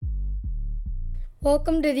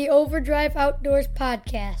Welcome to the Overdrive Outdoors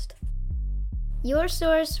podcast, your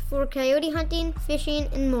source for coyote hunting, fishing,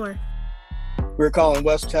 and more. We're calling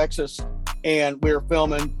West Texas, and we're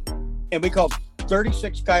filming, and we caught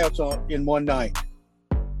 36 coyotes in one night.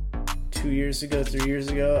 3 years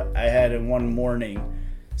ago, I had in one morning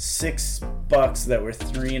 6 bucks that were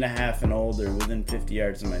 3.5 and older within 50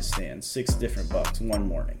 yards of my stand. 6 different bucks one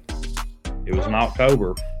morning. It was in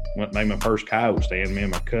October. Went and made my first coyote stand, me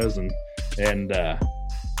and my cousin. And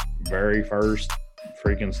very first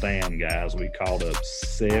freaking stand, guys, we called up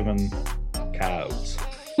 7 coyotes.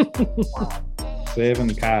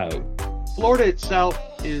 7 coyotes. Florida itself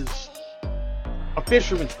is a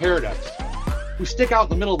fisherman's paradise. We stick out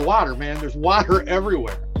in the middle of the water, man. There's water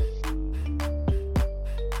everywhere.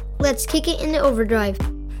 Let's kick it into overdrive.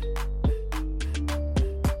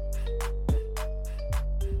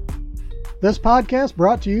 This podcast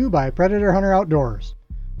brought to you by Predator Hunter Outdoors.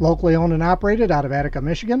 Locally owned and operated out of Attica,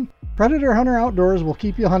 Michigan, Predator Hunter Outdoors will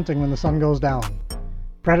keep you hunting when the sun goes down.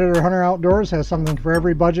 Predator Hunter Outdoors has something for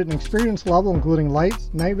every budget and experience level, including lights,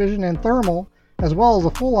 night vision, and thermal, as well as a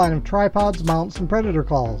full line of tripods, mounts, and predator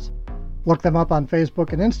calls. Look them up on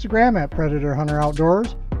Facebook and Instagram at Predator Hunter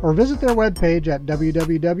Outdoors, or visit their webpage at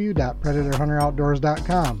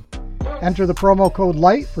www.predatorhunteroutdoors.com. Enter the promo code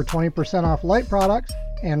LIGHT for 20% off light products,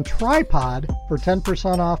 and TRIPOD for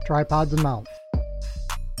 10% off tripods and mounts.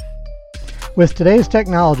 With today's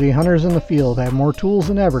technology, hunters in the field have more tools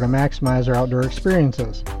than ever to maximize their outdoor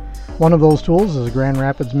experiences. One of those tools is the Grand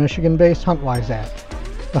Rapids, Michigan-based HuntWise app.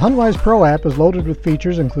 The HuntWise Pro app is loaded with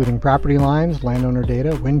features including property lines, landowner data,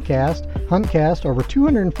 windcast, huntcast, over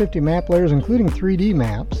 250 map layers including 3D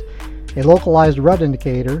maps, a localized rut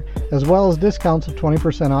indicator, as well as discounts of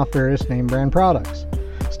 20% off various name brand products.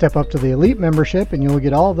 Step up to the Elite membership and you will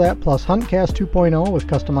get all of that plus HuntCast 2.0 with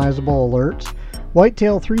customizable alerts,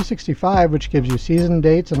 Whitetail 365, which gives you season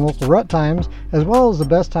dates and local rut times, as well as the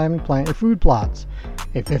best time to plant your food plots,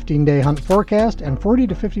 a 15-day hunt forecast, and 40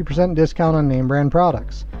 to 50% discount on name brand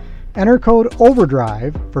products. Enter code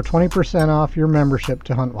OVERDRIVE for 20% off your membership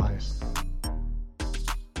to HuntWise.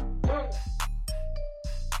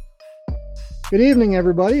 Good evening,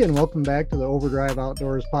 everybody, and welcome back to the Overdrive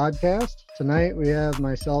Outdoors podcast. Tonight we have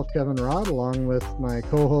myself, Kevin Rod, along with my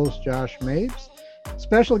co-host, Josh Mapes.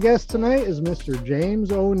 Special guest tonight is Mr.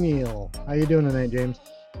 James O'Neill. How you doing tonight, James?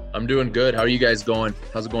 I'm doing good. How are you guys going?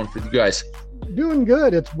 How's it going for you guys? Doing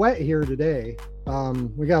good. It's wet here today.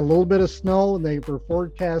 We got a little bit of snow, and they were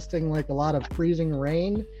forecasting like a lot of freezing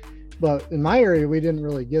rain, but in my area, we didn't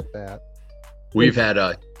really get that. We've had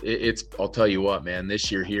I'll tell you what, man,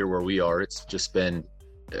 this year here where we are, it's just been,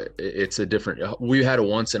 it's a different, we had a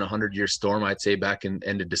once in 100-year storm, I'd say, back in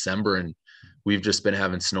end of December, and we've just been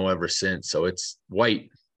having snow ever since. So it's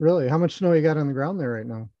white. Really? How much snow you got on the ground there right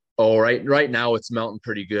now? Oh, right now it's melting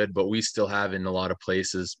pretty good, but we still have in a lot of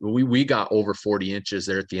places. We got over 40 inches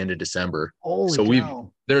there at the end of December. Holy so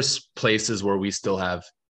cow. There's places where we still have,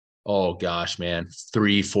 oh gosh, man,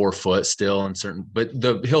 3-4 foot still in certain, but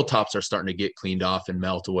the hilltops are starting to get cleaned off and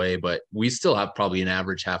melt away, but we still have probably an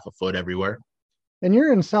average half a foot everywhere. And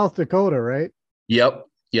you're in South Dakota, right? Yep,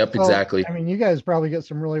 exactly. I mean, you guys probably get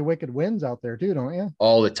some really wicked winds out there too, don't you?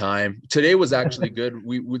 All the time. Today was actually good.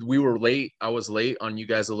 We were late. I was late on you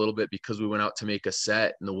guys a little bit because we went out to make a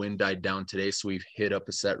set and the wind died down today. So we've hit up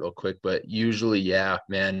a set real quick, but usually, yeah,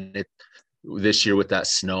 man, this year with that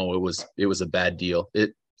snow, it was a bad deal.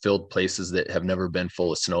 It filled places that have never been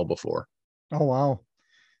full of snow before. Oh, wow.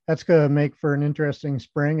 That's going to make for an interesting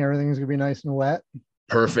spring. Everything's going to be nice and wet.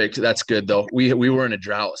 Perfect. That's good though. We were in a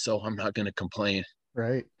drought, so I'm not going to complain.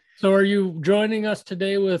 Right. So are you joining us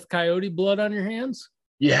today with coyote blood on your hands?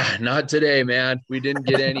 Yeah, not today, man. We didn't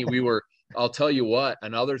get any. I'll tell you what,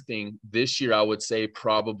 another thing this year, I would say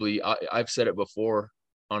probably, I've said it before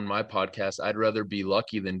on my podcast, I'd rather be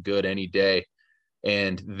lucky than good any day.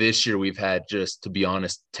 And this year we've had, just to be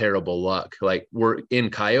honest, terrible luck. Like, we're in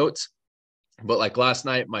coyotes, but like last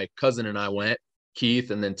night, my cousin and I went,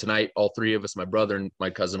 Keith, and then tonight, all 3 of us, my brother and my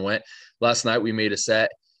cousin went. Last night we made a set.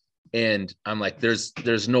 And I'm like, there's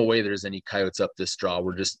no way there's any coyotes up this draw.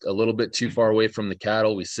 We're just a little bit too far away from the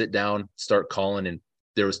cattle. We sit down, start calling, and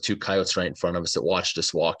there was 2 coyotes right in front of us that watched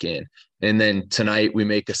us walk in. And then tonight we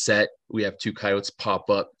make a set. We have 2 coyotes pop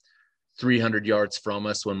up 300 yards from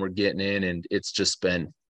us when we're getting in. And it's just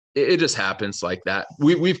been, it just happens like that.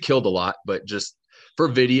 We've killed a lot, but just for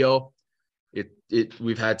video,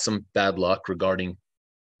 we've had some bad luck regarding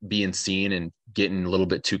being seen and getting a little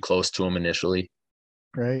bit too close to them initially.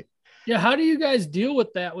 Right. Yeah. How do you guys deal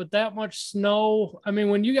with that, with that much snow? I mean,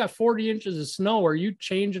 when you got 40 inches of snow, are you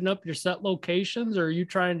changing up your set locations, or are you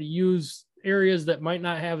trying to use areas that might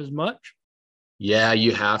not have as much? Yeah,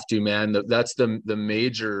 you have to, man. That's the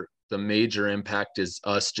major impact is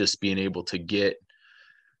us just being able to get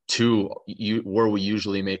to you where we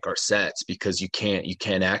usually make our sets, because you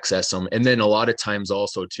can't access them. And then a lot of times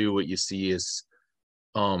also too, what you see is,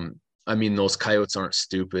 I mean, those coyotes aren't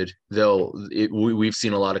stupid. We've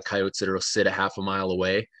seen a lot of coyotes that will sit a half a mile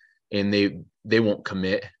away, and they won't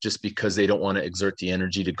commit just because they don't want to exert the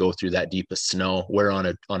energy to go through that deep of snow. Where on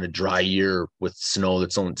a dry year with snow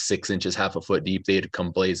that's only 6 inches, half a foot deep, they'd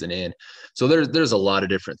come blazing in. So there's a lot of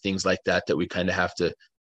different things like that we kind of have to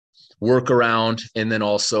work around. And then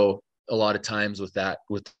also a lot of times with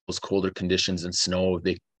those colder conditions and snow,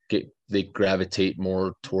 they gravitate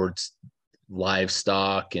more towards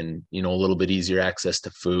livestock and, a little bit easier access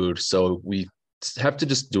to food. So we have to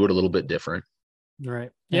just do it a little bit different.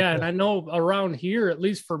 Right. Yeah. And I know around here, at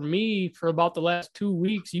least for me, for about the last 2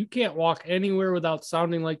 weeks, you can't walk anywhere without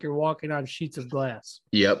sounding like you're walking on sheets of glass.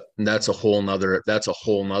 Yep. And that's a whole nother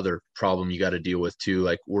problem you got to deal with too.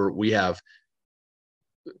 Like we have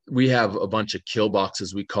a bunch of kill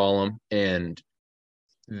boxes, we call them, and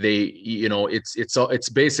they, it's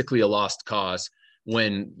basically a lost cause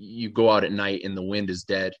when you go out at night and the wind is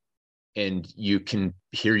dead and you can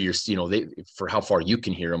hear for how far you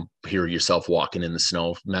can hear yourself walking in the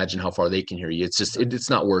snow. Imagine how far they can hear you. It's just, it's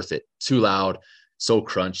not worth it. Too loud, so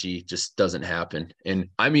crunchy, just doesn't happen. And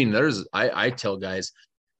I mean, I tell guys,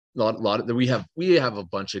 we have a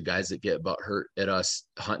bunch of guys that get about hurt at us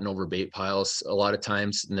hunting over bait piles a lot of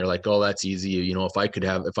times, and they're like, oh, that's easy, if I could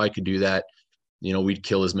do that, we'd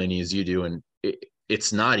kill as many as you do. And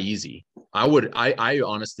it's not easy. I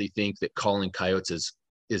honestly think that calling coyotes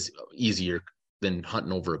is easier than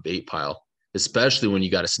hunting over a bait pile, especially when you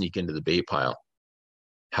got to sneak into the bait pile,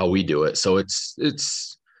 how we do it. So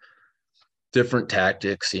it's different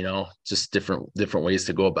tactics, just different ways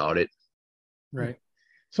to go about it. Right.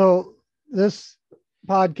 So this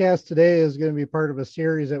podcast today is going to be part of a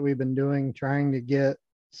series that we've been doing, trying to get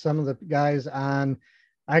some of the guys on.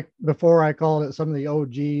 Before I called it some of the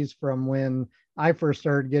OGs from when I first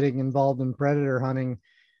started getting involved in predator hunting,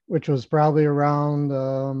 which was probably around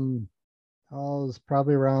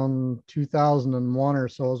 2001 or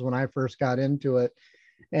so is when I first got into it.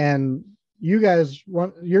 And you guys,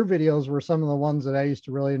 your videos were some of the ones that I used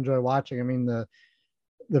to really enjoy watching. I mean, the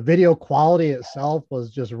video quality itself was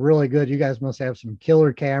just really good. You guys must have some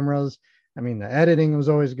killer cameras. I mean, the editing was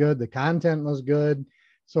always good. The content was good.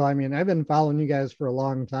 So, I mean, I've been following you guys for a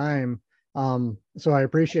long time. So I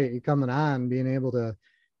appreciate you coming on, being able to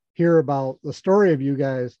hear about the story of you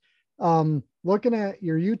guys. Looking at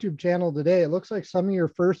your YouTube channel today, it looks like some of your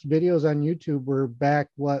first videos on YouTube were back,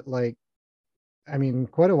 quite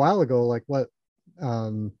a while ago,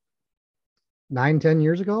 9-10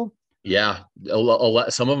 years ago. Yeah.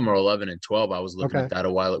 Some of them are 11 and 12. I was looking at that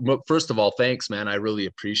a while ago. But first of all, thanks, man. I really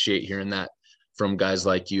appreciate hearing that from guys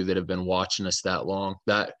like you that have been watching us that long.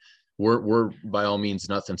 That we're by all means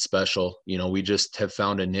nothing special. We just have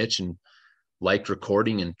found a niche and liked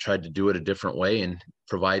recording and tried to do it a different way and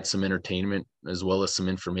provide some entertainment as well as some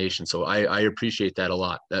information. So I appreciate that a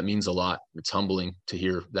lot. That means a lot. It's humbling to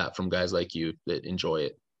hear that from guys like you that enjoy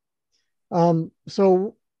it.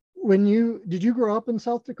 So did you grow up in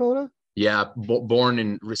South Dakota? Yeah.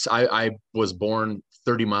 I was born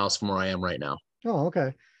 30 miles from where I am right now. Oh,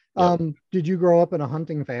 okay. Yep. Did you grow up in a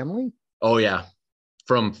hunting family? Oh yeah.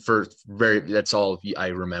 That's all I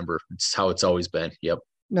remember. It's how it's always been. Yep.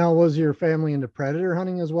 Now, was your family into predator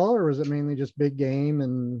hunting as well, or was it mainly just big game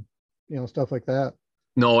and, stuff like that?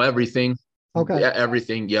 No, everything. Okay. Yeah,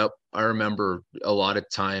 everything. Yep. I remember a lot of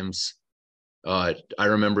times, I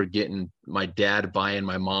remember getting my dad buying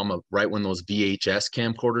my mom right when those VHS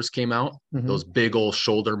camcorders came out, those big old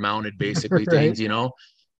shoulder mounted basically right. things,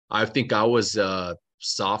 I think I was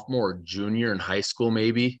sophomore, junior in high school,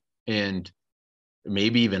 maybe. And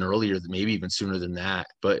maybe even earlier, maybe even sooner than that.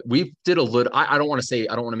 But we did a little, I don't want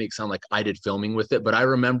to make it sound like I did filming with it, but I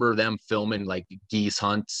remember them filming like goose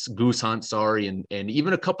hunts, and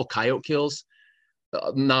even a couple coyote kills,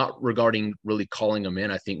 not regarding really calling them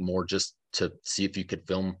in. I think more just to see if you could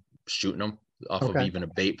film shooting them off of even a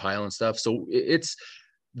bait pile and stuff. So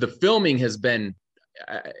the filming has been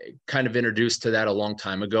kind of introduced to that a long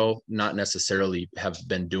time ago, not necessarily have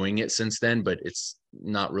been doing it since then, but it's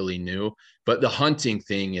not really new. But the hunting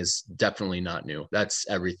thing is definitely not new. That's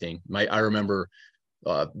everything. I remember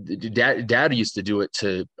dad used to do it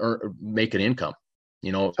to make an income,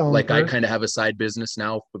 I kind of have a side business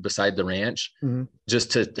now beside the ranch,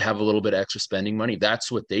 just to have a little bit of extra spending money.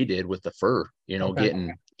 That's what they did with the fur,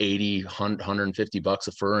 getting $80, $150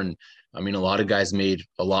 a fur. And I mean, a lot of guys made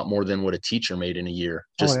a lot more than what a teacher made in a year,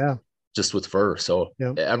 just just with fur. So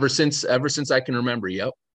Yep. ever since I can remember.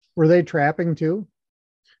 Yep. Were they trapping too?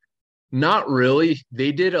 Not really.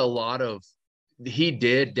 They did a lot of,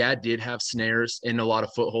 dad did have snares and a lot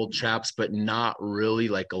of foothold traps, but not really.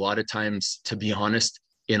 Like a lot of times, to be honest,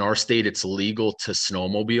 in our state, it's legal to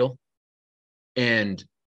snowmobile. And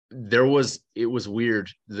it was weird.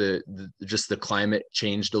 Just the climate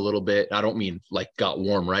changed a little bit. I don't mean like got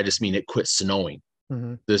warmer. I just mean it quit snowing.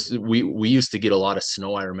 Mm-hmm. We used to get a lot of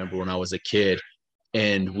snow. I remember when I was a kid,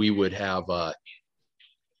 and we would have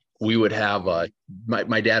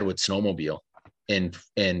my dad would snowmobile, and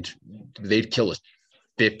they'd kill us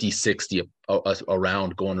 50, 60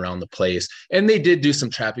 around going around the place. And they did do some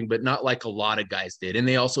trapping, but not like a lot of guys did. And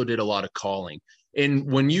they also did a lot of calling. And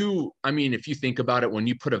if you think about it, when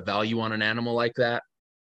you put a value on an animal like that,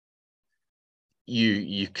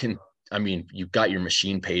 you got your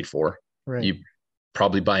machine paid for. Right. You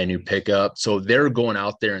probably buy a new pickup. So they're going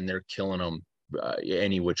out there and they're killing them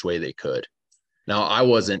any which way they could. Now, I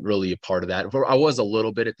wasn't really a part of that. I was a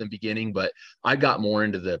little bit at the beginning, but I got more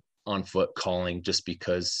into the on foot calling just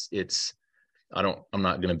because I'm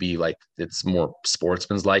not going to be like, it's more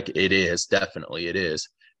sportsman's like. It is, definitely it is.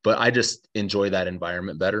 But I just enjoy that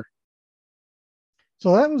environment better.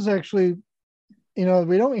 So that was actually, we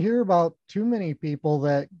don't hear about too many people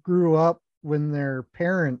that grew up when their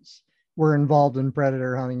parents were involved in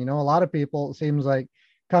predator hunting. A lot of people, it seems like,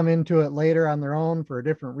 come into it later on their own for a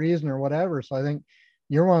different reason or whatever. So I think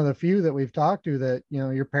you're one of the few that we've talked to that,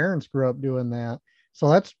 your parents grew up doing that. So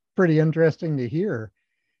that's pretty interesting to hear.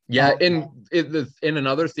 Yeah. And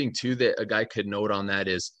another thing too, that a guy could note on that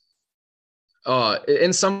is,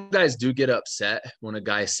 and some guys do get upset when a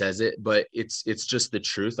guy says it, but it's just the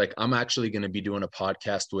truth. Like, I'm actually going to be doing a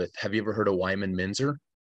podcast with, have you ever heard of Wyman Minzer?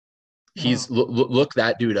 He's look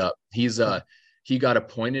that dude up. He got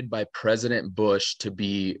appointed by President Bush to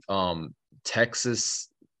be Texas,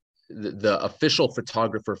 the official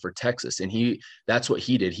photographer for Texas. And that's what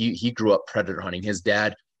he did. He grew up predator hunting. His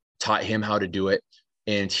dad taught him how to do it.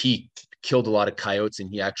 And he killed a lot of coyotes, and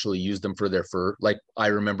he actually used them for their fur. Like I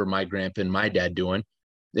remember my grandpa and my dad doing,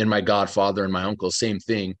 and my godfather and my uncle, same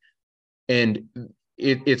thing. And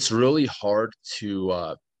it's really hard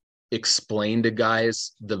to explain to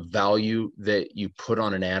guys the value that you put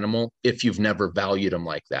on an animal if you've never valued them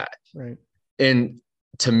like that. Right. And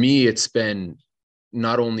to me, it's been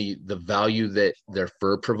not only the value that their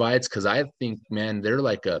fur provides, because I think, man,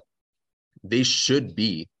 they should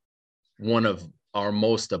be one of our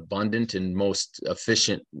most abundant and most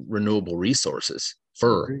efficient renewable resources,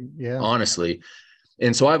 fur, honestly.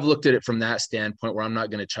 And so I've looked at it from that standpoint, where I'm not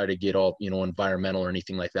going to try to get all, environmental or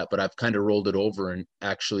anything like that, but I've kind of rolled it over. And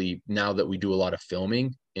actually, now that we do a lot of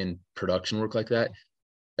filming and production work like that,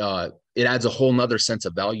 it adds a whole nother sense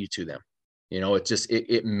of value to them.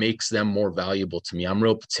 It makes them more valuable to me. I'm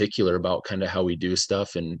real particular about kind of how we do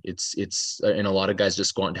stuff, and and a lot of guys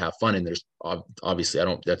just go out and have fun. And there's obviously,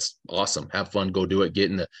 that's awesome. Have fun, go do it, get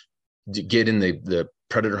in the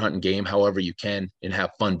predator hunting game however you can and have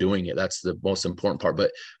fun doing it. That's the most important part.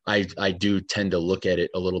 But I do tend to look at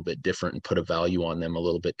it a little bit different and put a value on them a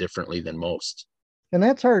little bit differently than most. And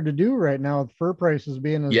that's hard to do right now with fur prices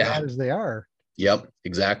being as bad as they are. Yep,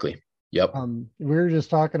 exactly. Yep. We were just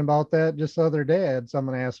talking about that just the other day. I had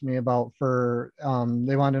someone ask me about fur.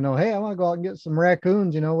 They wanted to know, hey, I want to go out and get some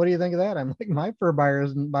raccoons. What do you think of that? I'm like, my fur buyer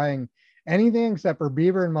isn't buying anything except for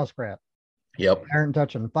beaver and muskrat. Yep. They aren't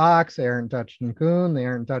touching fox. They aren't touching coon. They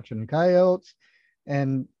aren't touching coyotes.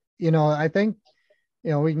 And, I think,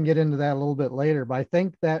 we can get into that a little bit later, but I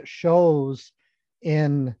think that shows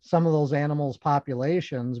in some of those animals'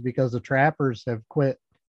 populations, because the trappers have quit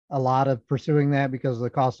a lot of pursuing that because the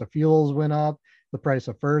cost of fuels went up, the price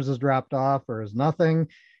of furs has dropped off or is nothing.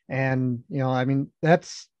 And,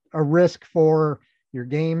 that's a risk for your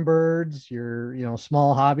game birds, your,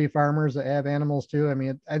 small hobby farmers that have animals too.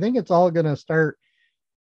 I think it's all going to start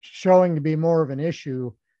showing to be more of an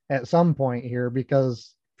issue at some point here,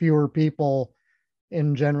 because fewer people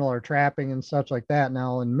in general are trapping and such like that.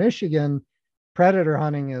 Now in Michigan, predator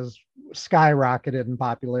hunting is skyrocketed in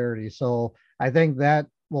popularity. So I think that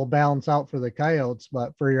will balance out for the coyotes,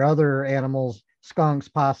 but for your other animals, skunks,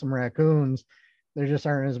 possum, raccoons, there just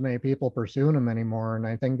aren't as many people pursuing them anymore. And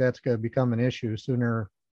I think that's going to become an issue sooner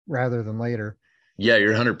rather than later. Yeah,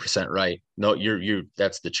 you're 100% right. No,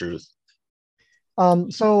 that's the truth.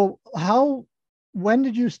 So when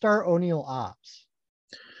did you start O'Neill Ops?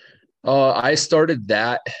 I started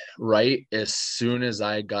that right as soon as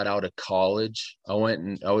I got out of college. I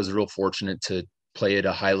was real fortunate to play at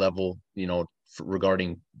a high level,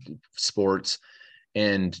 regarding sports,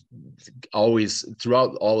 and always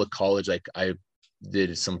throughout all of college, like I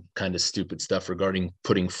did some kind of stupid stuff regarding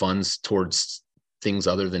putting funds towards things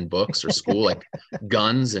other than books or school, like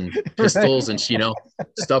guns and pistols and, you know,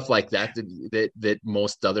 stuff like that, that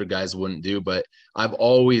most other guys wouldn't do. But I've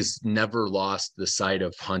always never lost the sight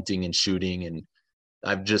of hunting and shooting. And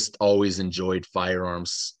I've just always enjoyed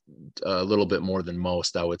firearms a little bit more than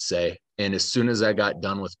most, I would say. And as soon as I got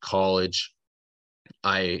done with college,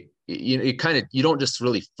 you don't just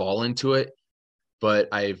really fall into it, but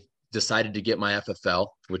I've decided to get my FFL,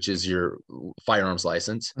 which is your firearms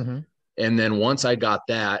license. Mm-hmm. And then once I got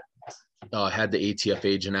that, had the ATF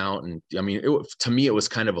agent out. And I mean, to me, it was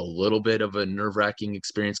kind of a little bit of a nerve-wracking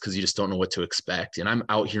experience because you just don't know what to expect. And I'm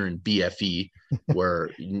out here in BFE where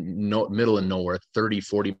middle of nowhere, 30,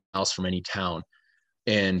 40 miles from any town,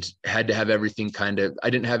 and had to have everything I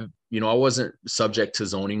didn't have, I wasn't subject to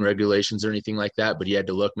zoning regulations or anything like that, but you had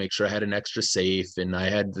to make sure I had an extra safe and I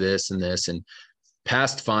had this and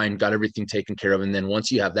passed fine, got everything taken care of. And then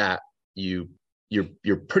once you have that, you're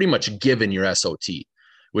pretty much given your SOT,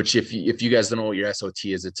 which if you guys don't know what your SOT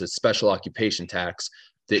is, it's a special occupation tax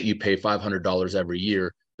that you pay $500 every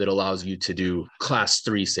year that allows you to do class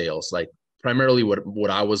 3 sales. Like primarily what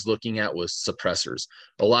I was looking at was suppressors.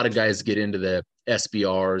 A lot of guys get into the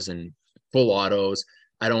SBRs and full autos.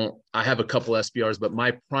 I have a couple SBRs, but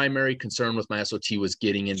my primary concern with my SOT was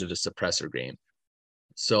getting into the suppressor game.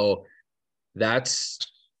 So that's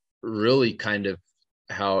really kind of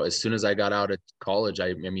how, as soon as I got out of college,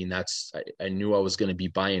 I knew I was going to be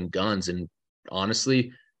buying guns. And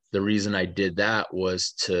honestly, the reason I did that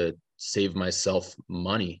was to save myself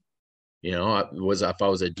money. If I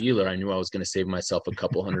was a dealer, I knew I was going to save myself a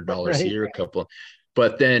couple $100 right. a year,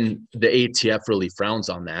 but then the ATF really frowns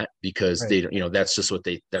on that because right. they, that's just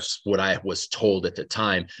that's what I was told at the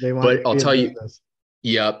time. But I'll tell you,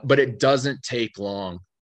 but it doesn't take long.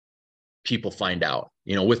 People find out,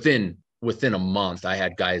 within a month, I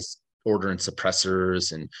had guys ordering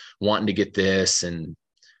suppressors and wanting to get this. And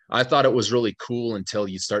I thought it was really cool until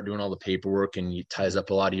you start doing all the paperwork and it ties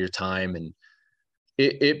up a lot of your time. And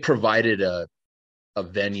it provided a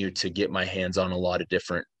venue to get my hands on a lot of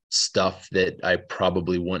different stuff that I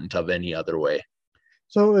probably wouldn't have any other way.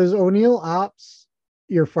 So is O'Neill Ops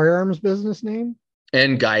your firearms business name?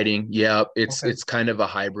 And guiding. Yeah. It's kind of a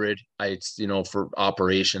hybrid. It's, for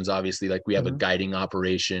operations, obviously, like we have a guiding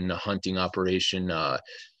operation, a hunting operation, a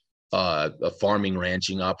farming,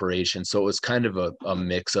 ranching operation. So it was kind of a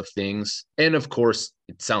mix of things. And of course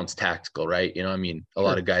it sounds tactical, right? A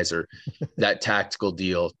lot of guys are that tactical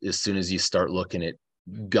deal. As soon as you start looking at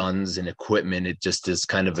guns and equipment, it just is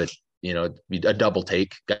kind of a double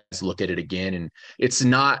take. Guys look at it again, and it's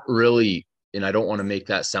not really, and I don't want to make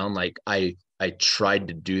that sound like I tried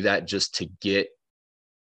to do that just to get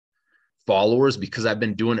followers, because I've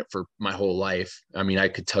been doing it for my whole life. I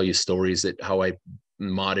could tell you stories that how I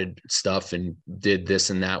modded stuff and did this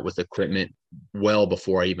and that with equipment well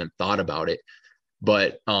before I even thought about it.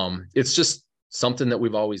 But it's just something that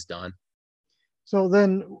we've always done. So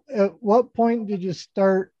then at what point did you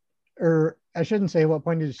start, or I shouldn't say what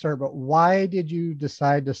point did you start, but why did you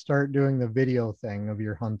decide to start doing the video thing of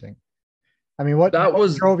your hunting? What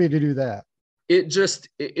drove you to do that? It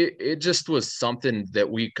just was something that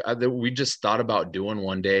we just thought about doing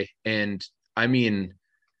one day. And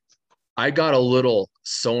I got a little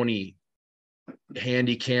Sony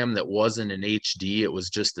Handycam that wasn't an HD. It was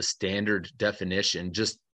just a standard definition,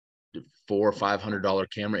 just $400 or $500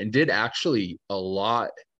 camera, and did actually a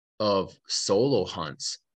lot of solo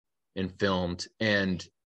hunts and filmed. And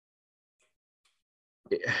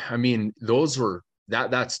those were,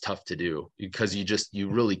 that's tough to do because you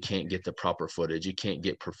really can't get the proper footage. You can't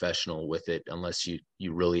get professional with it unless you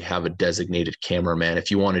really have a designated cameraman if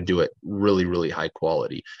you want to do it really, really high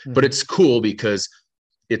quality. Mm-hmm. But it's cool because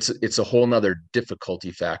it's a whole nother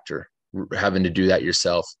difficulty factor having to do that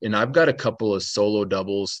yourself. And I've got a couple of solo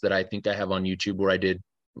doubles that I think I have on YouTube where I did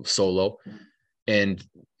solo. And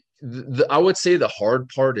I would say the hard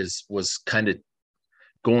part was kind of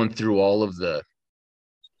going through all of the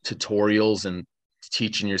tutorials and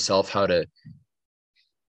teaching yourself how to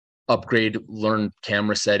learn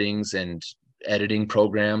camera settings and editing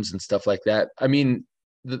programs and stuff like that.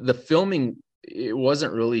 The filming, it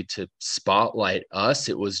wasn't really to spotlight us.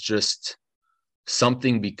 It was just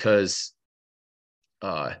something because,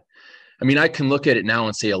 I can look at it now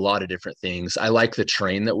and say a lot of different things. I like the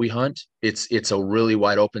terrain that we hunt. It's a really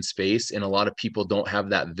wide open space, and a lot of people don't have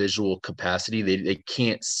that visual capacity. They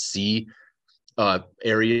can't see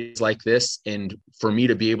areas like this. And for me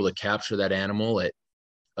to be able to capture that animal at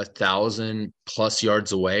 1,000+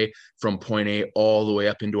 yards away from point A all the way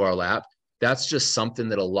up into our lap, that's just something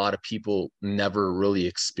that a lot of people never really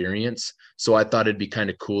experience. So I thought it'd be kind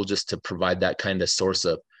of cool just to provide that kind of source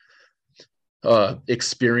of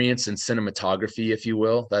experience in cinematography, if you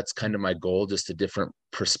will. That's kind of my goal, just a different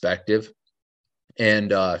perspective.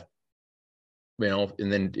 And, you know,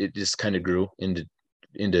 and then it just kind of grew into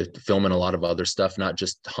filming a lot of other stuff, not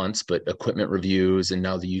just hunts, but equipment reviews and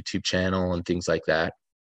now the YouTube channel and things like that.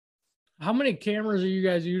 How many cameras are you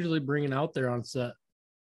guys usually bringing out there on set?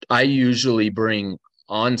 I usually bring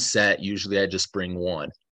on set. Usually I just bring one.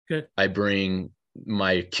 Okay. I bring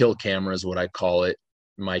my kill camera is what I call it.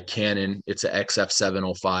 My Canon, it's a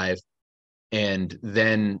XF705. And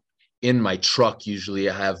then in my truck, usually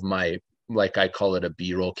I have my, like I call it a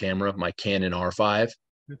B-roll camera, my Canon R5.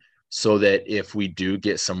 So that if we do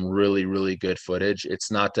get some really, really good footage, it's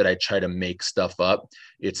not that I try to make stuff up.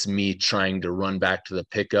 It's me trying to run back to the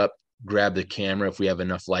pickup, grab the camera if we have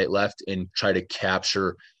enough light left, and try to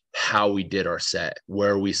capture how we did our set,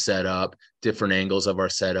 where we set up, different angles of our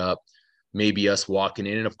setup, maybe us walking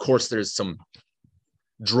in. And of course, there's some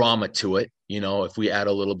drama to it. You know, if we add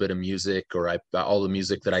a little bit of music, or all the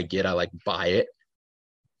music that I get, I like buy it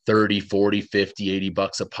 30, 40, 50,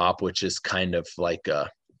 $80 a pop, which is kind of like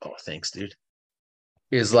oh, thanks, dude.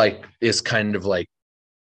 Is kind of like,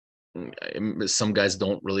 some guys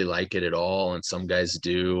don't really like it at all, and some guys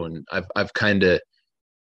do. And I've kind of,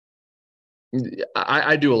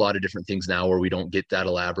 I do a lot of different things now where we don't get that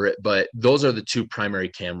elaborate, but those are the two primary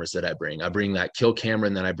cameras that I bring. I bring that kill camera,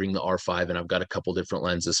 and then I bring the R5, and I've got a couple different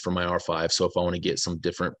lenses for my R5. So if I want to get some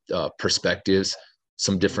different perspectives,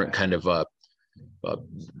 some different kind of,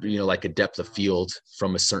 you know, like a depth of field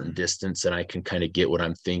from a certain distance, and I can kind of get what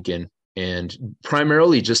I'm thinking. And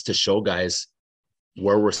primarily just to show guys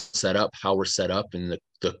where we're set up, how we're set up, and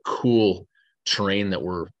the cool terrain that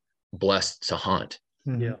we're blessed to hunt.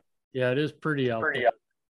 Yeah. Yeah, it is pretty out there.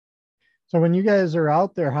 So when you guys are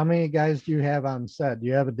out there, how many guys do you have on set? Do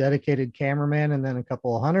you have a dedicated cameraman and then a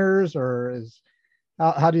couple of hunters, or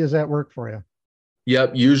how does that work for you?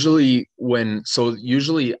 Yep. Usually I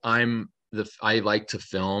like to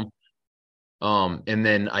film. And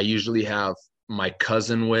then I usually have my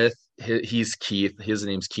cousin with, he's Keith. His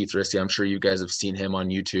name's Keith Risty. I'm sure you guys have seen him on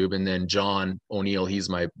YouTube. And then John O'Neill, he's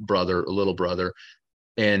my brother, little brother.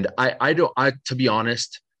 And to be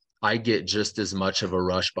honest, I get just as much of a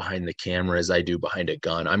rush behind the camera as I do behind a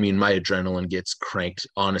gun. I mean, my adrenaline gets cranked,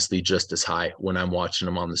 honestly, just as high when I'm watching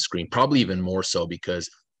them on the screen, probably even more so, because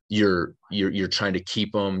you're trying to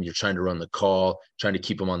keep them, you're trying to run the call, trying to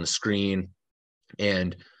keep them on the screen,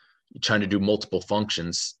 and trying to do multiple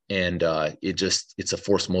functions. And it's a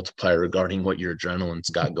force multiplier regarding what your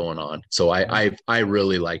adrenaline's got going on. So I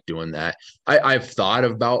really like doing that. I've thought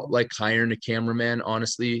about like hiring a cameraman,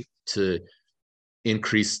 honestly, to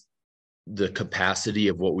increase the capacity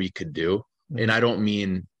of what we could do. And I don't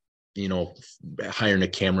mean, you know, hiring a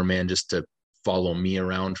cameraman just to follow me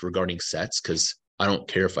around regarding sets, because I don't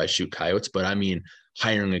care if I shoot coyotes, but I mean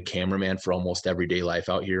hiring a cameraman for almost everyday life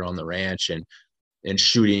out here on the ranch, and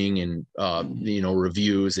shooting, and you know,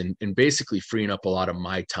 reviews, and basically freeing up a lot of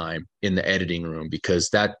my time in the editing room,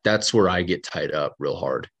 because that's where I get tied up real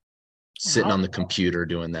hard, sitting on the computer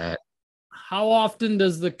doing that. How often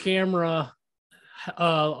does the camera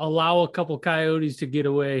allow a couple coyotes to get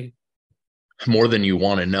away? More than you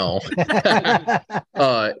want to know.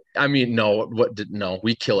 I mean, no,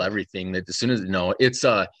 we kill everything that as soon as, it's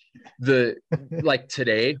like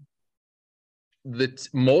today,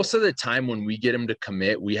 most of the time when we get them to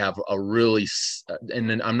commit, we have a really, and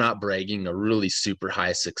then I'm not bragging, a really super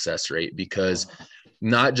high success rate, because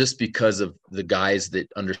not just because of the guys that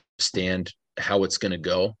understand how it's going to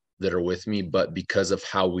go that are with me, but because of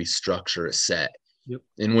how we structure a set. Yep.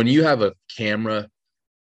 And when you have a camera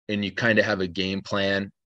and you kind of have a game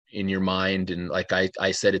plan in your mind, and like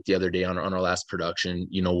I said it the other day on our last production,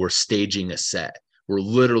 you know, we're staging a set. We're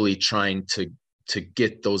literally trying to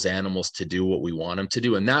get those animals to do what we want them to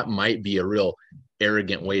do. And that might be a real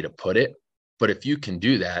arrogant way to put it, but if you can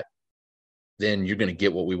do that, then you're going to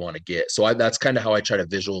get what we want to get. So that's kind of how I try to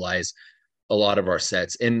visualize a lot of our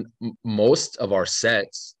sets. And most of our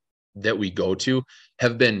sets that we go to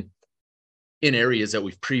have been in areas that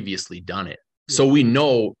we've previously done it. So we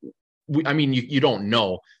know, you don't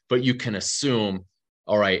know, but you can assume,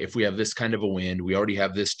 all right, if we have this kind of a wind, we already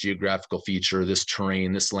have this geographical feature, this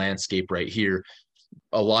terrain, this landscape right here.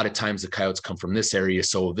 A lot of times the coyotes come from this area.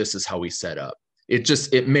 So this is how we set up.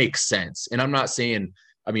 It makes sense. And I'm not saying,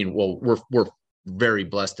 we're very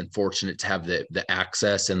blessed and fortunate to have the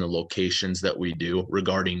access and the locations that we do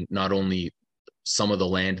regarding not only some of the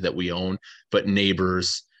land that we own, but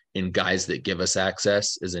neighbors and guys that give us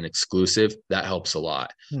access as an exclusive. That helps a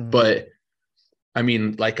lot. Mm-hmm. But I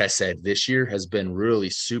mean, like I said, this year has been really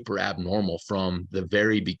super abnormal from the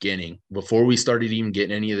very beginning. Before we started even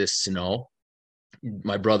getting any of this snow,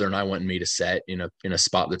 my brother and I went and made a set in a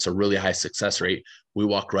spot that's a really high success rate. We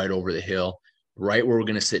walk right over the hill, right where we're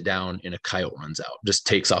going to sit down, and a coyote runs out, just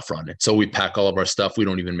takes off running. So we pack all of our stuff. We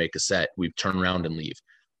don't even make a set. We turn around and leave.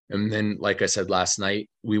 And then, like I said, last night,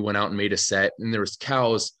 we went out and made a set, and there was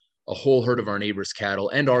cows, a whole herd of our neighbors' cattle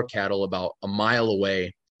and our cattle about a mile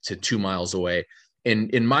away to 2 miles away.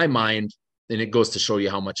 And in my mind, and it goes to show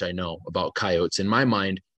you how much I know about coyotes, in my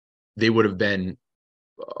mind, they would have been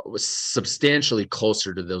substantially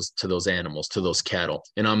closer to those animals, to those cattle.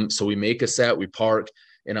 And so we make a set, we park,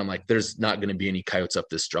 and I'm like, there's not going to be any coyotes up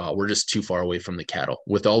this draw. We're just too far away from the cattle.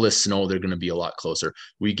 With all this snow, they're going to be a lot closer.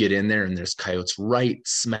 We get in there and there's coyotes right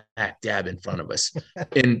smack dab in front of us.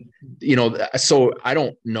 And, so I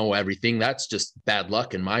don't know everything. That's just bad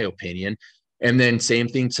luck in my opinion. And then same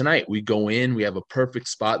thing tonight. We go in, we have a perfect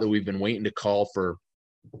spot that we've been waiting to call for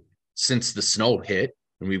since the snow hit,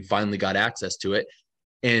 and we finally got access to it.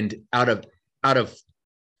 And out of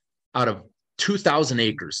 2,000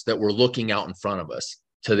 acres that we're looking out in front of us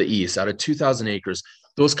to the east, out of 2,000 acres,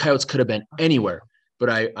 those coyotes could have been anywhere.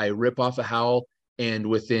 But I rip off a howl, and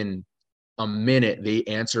within a minute, they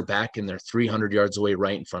answer back, and they're 300 yards away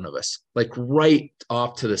right in front of us, like right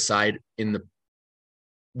off to the side in the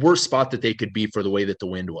worst spot that they could be for the way that the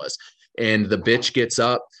wind was. And the bitch gets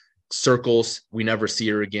up, circles. We never see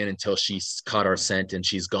her again until she's caught our scent, and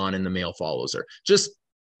she's gone, and the male follows her. Just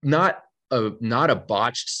not a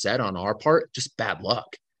botched set on our part, just bad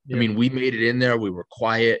luck. Yeah. I mean, we made it in there. We were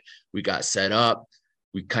quiet. We got set up.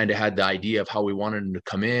 We kind of had the idea of how we wanted them to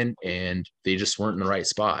come in, and they just weren't in the right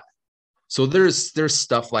spot. So there's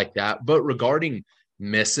stuff like that. But regarding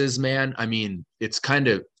misses, man, I mean, it's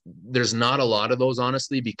there's not a lot of those,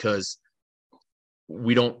 honestly, because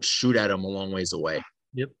we don't shoot at them a long ways away.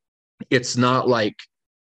 Yep. It's not like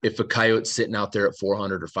if a coyote's sitting out there at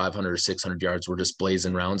 400 or 500 or 600 yards, we're just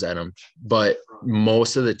blazing rounds at them. But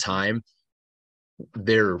most of the time,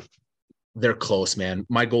 they're close, man.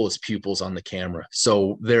 My goal is pupils on the camera.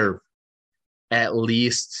 So they're at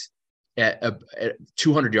least at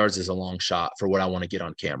 200 yards is a long shot for what I want to get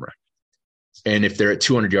on camera. And if they're at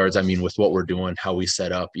 200 yards, I mean, with what we're doing, how we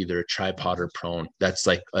set up either a tripod or prone, that's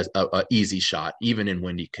like a easy shot, even in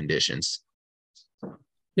windy conditions.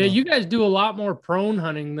 Yeah, you guys do a lot more prone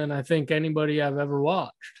hunting than I think anybody I've ever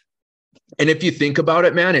watched. And if you think about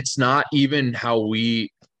it, man, it's not even how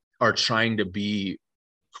we are trying to be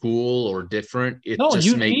cool or different. It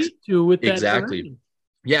just makes need to with that exactly. Terrain.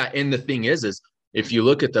 Yeah, and the thing is if you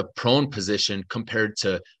look at the prone position compared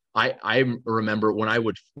to, I remember when I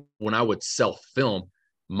would self-film,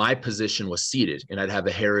 my position was seated, and I'd have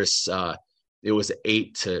a Harris. It was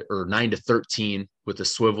 9 to 13 with a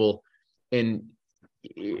swivel, and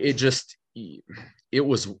it was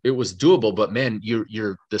doable. But man,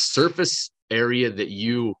 you're the surface area that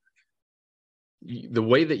the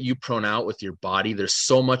way that you prone out with your body, there's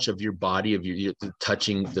so much of your body you're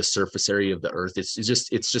touching the surface area of the earth. It's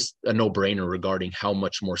just a no-brainer regarding how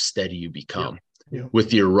much more steady you become. Yeah.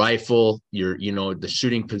 With your rifle, the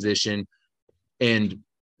shooting position. And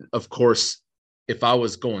of course, if I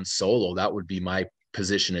was going solo, that would be my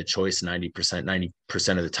position of choice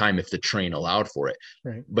 90% of the time if the terrain allowed for it.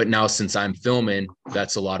 Right. But now since I'm filming,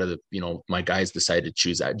 that's a lot of my guys decided to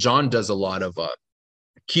choose that. John does a lot of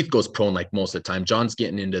Keith goes prone like most of the time. John's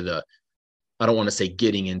getting into I don't want to say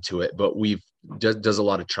getting into it, but does a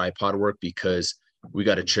lot of tripod work because we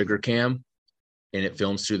got a trigger cam and it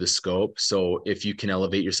films through the scope. So if you can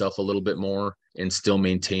elevate yourself a little bit more and still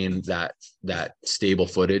maintain that stable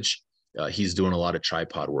footage, he's doing a lot of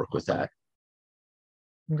tripod work with that.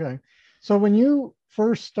 Okay. So when you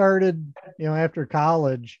first started, after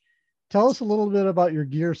college, tell us a little bit about your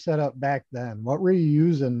gear setup back then. What were you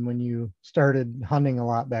using when you started hunting a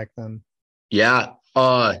lot back then? Yeah.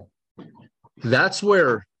 That's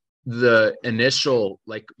where the initial,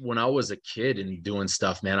 like when I was a kid and doing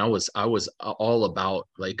stuff, man, I was all about,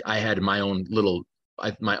 like, I had my own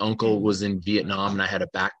my uncle was in Vietnam and I had a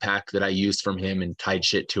backpack that I used from him and tied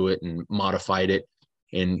shit to it and modified it.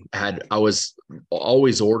 And I was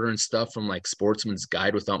always ordering stuff from like Sportsman's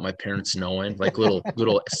Guide without my parents knowing, like little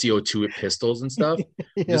CO2 pistols and stuff.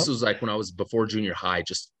 Yep. This was like when I was before junior high,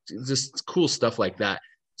 just cool stuff like that.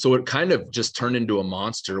 So it kind of just turned into a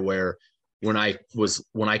monster where when I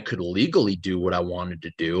could legally do what I wanted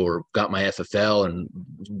to do, or got my FFL and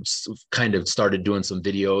kind of started doing some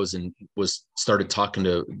videos and started talking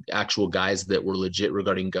to actual guys that were legit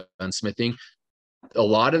regarding gunsmithing. A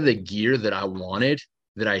lot of the gear that I wanted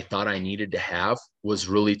that I thought I needed to have was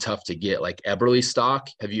really tough to get. Like Eberly stock.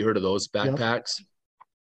 Have you heard of those backpacks? Yep.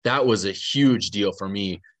 That was a huge deal for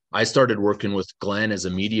me. I started working with Glenn as a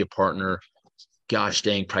media partner, gosh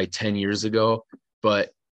dang, probably 10 years ago. But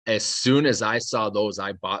as soon as I saw those,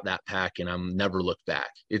 I bought that pack and I'm never looked back.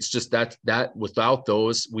 It's just that without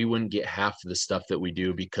those, we wouldn't get half of the stuff that we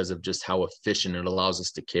do because of just how efficient it allows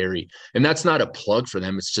us to carry. And that's not a plug for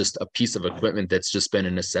them. It's just a piece of equipment that's just been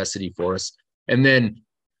a necessity for us. And then,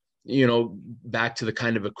 you know, back to the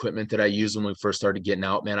kind of equipment that I used when we first started getting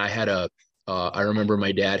out, man, I had I remember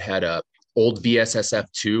my dad had a old VSSF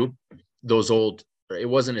 2, those old, it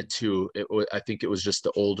wasn't a 2. I think it was just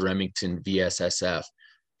the old Remington VSSF.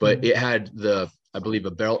 But it had I believe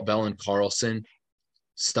a Bell and Carlson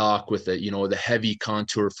stock with the heavy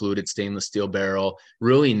contour fluted stainless steel barrel,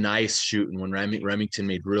 really nice shooting when Remington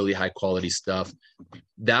made really high quality stuff.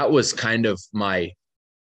 That was kind of my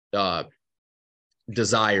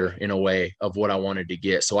desire in a way of what I wanted to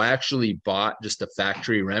get. So I actually bought just a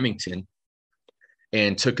factory Remington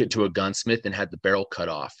and took it to a gunsmith and had the barrel cut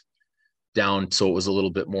off down so it was a little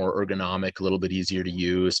bit more ergonomic, a little bit easier to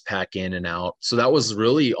use, pack in and out. So that was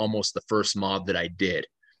really almost the first mod that I did.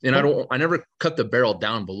 And I never cut the barrel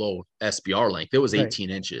down below SBR length. It was 18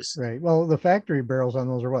 inches. Right. Well, the factory barrels on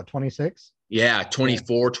those are what, 26? Yeah,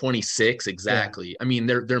 24, 26, exactly. Yeah. I mean,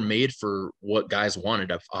 they're made for what guys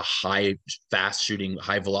wanted, a high, fast shooting,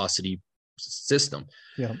 high velocity system.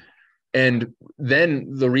 Yeah. And then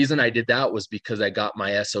the reason I did that was because I got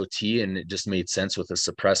my SOT and it just made sense with a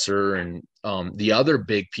suppressor. And the other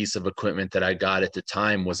big piece of equipment that I got at the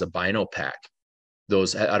time was a bino pack.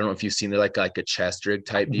 Those, I don't know if you've seen, they're like a chest rig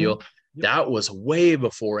type deal. Yep. That was way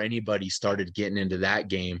before anybody started getting into that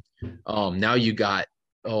game. Now you got,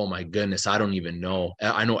 oh my goodness, I don't even know.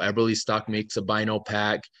 I know Eberly stock makes a bino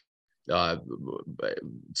pack. I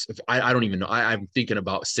don't even know. I'm thinking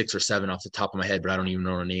about 6 or 7 off the top of my head, but I don't even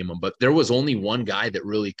know how to name them. But there was only one guy that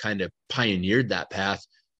really kind of pioneered that path.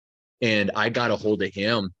 And I got a hold of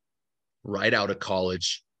him right out of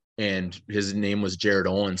college. And his name was Jared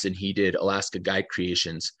Owens, and he did Alaska Guide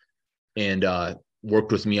Creations and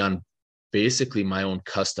worked with me on basically my own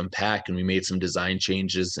custom pack. And we made some design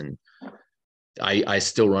changes, and I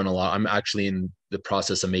still run a lot. I'm actually in the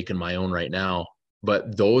process of making my own right now.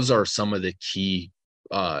 But those are some of the key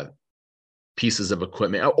pieces of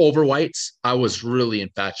equipment. Overwhites, I was really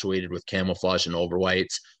infatuated with camouflage and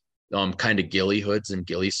overwhites, kind of ghillie hoods and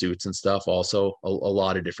ghillie suits and stuff. Also, a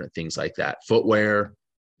lot of different things like that. Footwear,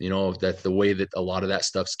 that the way that a lot of that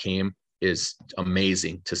stuff's came is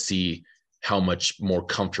amazing to see how much more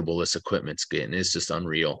comfortable this equipment's getting. It's just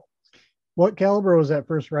unreal. What caliber was that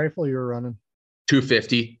first rifle you were running?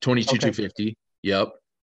 250, 22 okay. 250. Yep.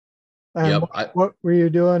 Yep. What were you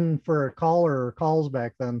doing for a call or calls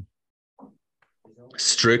back then?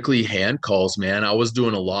 Strictly hand calls, man. I was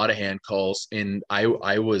doing a lot of hand calls, and I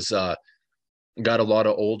was got a lot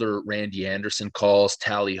of older Randy Anderson calls,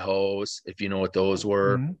 tally hose, if you know what those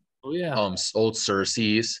were. Mm-hmm. Oh yeah. Old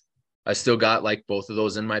Cersei's. I still got like both of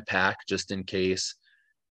those in my pack just in case.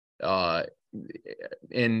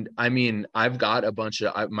 And I mean, I've got a bunch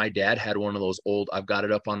of, my dad had one of those old, I've got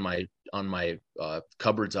it up on my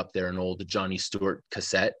cupboards up there, an old Johnny Stewart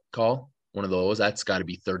cassette call, one of those. That's got to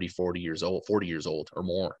be 40 years old or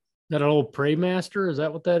more. That old Praymaster, is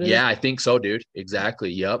that what that is? Yeah, I think so, dude.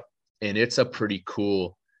 Exactly. Yep. And it's a pretty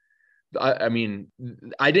cool, I mean,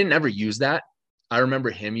 I didn't ever use that. I remember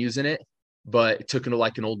him using it, but it took into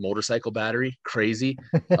like an old motorcycle battery. Crazy.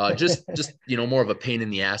 Just more of a pain in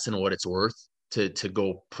the ass than what it's worth to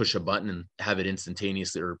go push a button and have it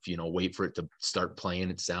instantaneously, or wait for it to start playing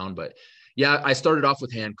its sound. But yeah, I started off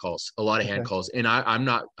with hand calls, a lot of hand calls. And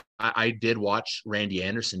I did watch Randy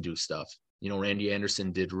Anderson do stuff. Randy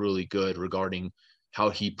Anderson did really good regarding how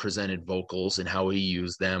he presented vocals and how he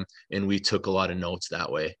used them. And we took a lot of notes that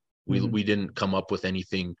way. We didn't come up with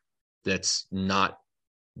anything that's not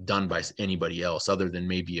done by anybody else other than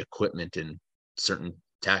maybe equipment and certain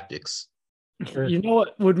tactics. Sure. You know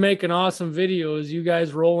what would make an awesome video is you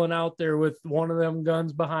guys rolling out there with one of them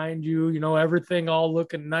guns behind you, everything all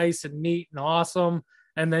looking nice and neat and awesome.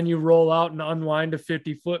 And then you roll out and unwind a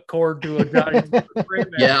 50-foot cord to a giant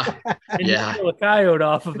yeah. And you kill a coyote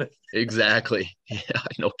off of it. Exactly. Yeah,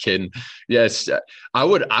 no kidding. Yes.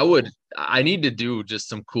 I need to do just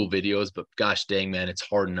some cool videos, but gosh dang, man, it's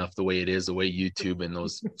hard enough the way it is, the way YouTube and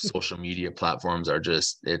those social media platforms are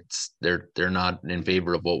just, they're not in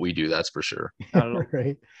favor of what we do. That's for sure.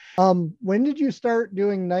 Right. When did you start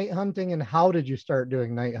doing night hunting, and how did you start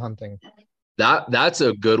doing night hunting? That's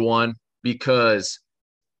a good one, because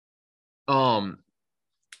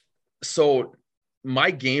so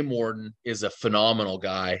my game warden is a phenomenal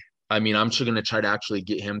guy. I mean, I'm sure going to try to actually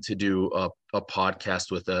get him to do a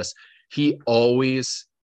podcast with us. He always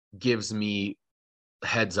gives me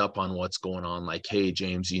heads up on what's going on. Like, hey,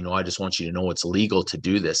 James, I just want you to know it's legal to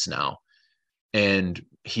do this now. And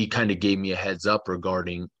he kind of gave me a heads up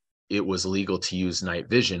regarding it was legal to use night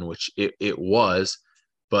vision, which it was.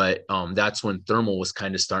 But that's when thermal was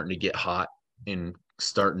kind of starting to get hot and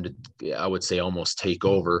starting to, I would say, almost take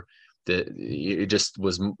over. It just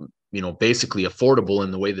was, basically affordable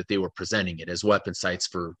in the way that they were presenting it as weapon sites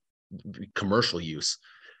for commercial use.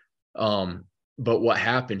 But what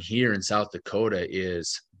happened here in South Dakota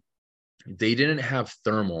is they didn't have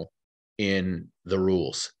thermal in the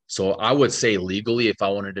rules. So I would say legally, if I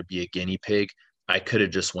wanted to be a guinea pig, I could have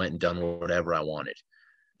just went and done whatever I wanted.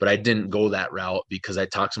 But I didn't go that route because I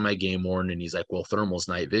talked to my game warden and he's like, well, thermal's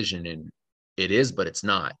night vision. And it is, but it's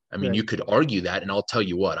not. I mean, You could argue that. And I'll tell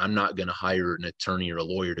you what, I'm not going to hire an attorney or a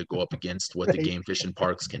lawyer to go up against what the game fish and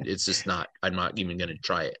parks can. It's just not, I'm not even going to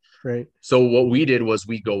try it. Right. So what we did was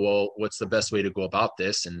we go, well, what's the best way to go about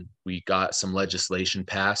this? And we got some legislation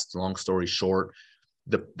passed. Long story short,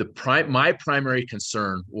 my primary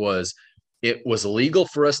concern was it was illegal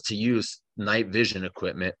for us to use night vision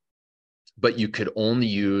equipment, but you could only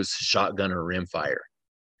use shotgun or rimfire.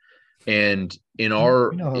 And in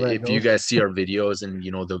our, if you guys see our videos and,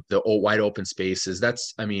 the wide open spaces,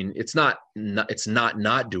 it's not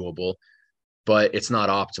doable, but it's not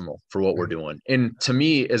optimal for what we're doing. And to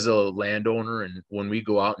me as a landowner, and when we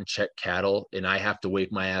go out and check cattle and I have to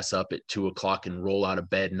wake my ass up at 2:00 and roll out of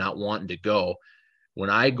bed, not wanting to go, when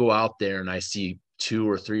I go out there and I see 2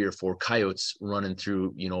 or 3 or 4 coyotes running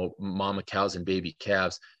through, mama cows and baby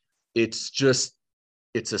calves, it's a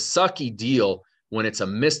sucky deal when it's a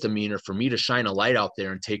misdemeanor for me to shine a light out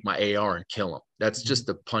there and take my AR and kill them. That's just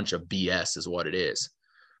a punch of BS is what it is.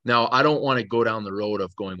 Now, I don't want to go down the road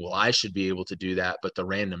of going, well, I should be able to do that, but the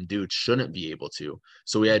random dude shouldn't be able to.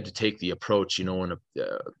 So we had to take the approach, in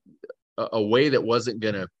a way that wasn't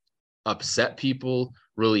going to upset people,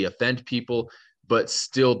 really offend people, but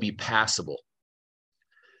still be passable.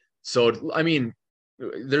 So, I mean,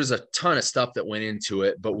 there's a ton of stuff that went into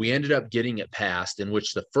it, but we ended up getting it passed, in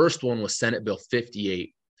which the first one was Senate Bill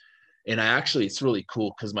 58. And it's really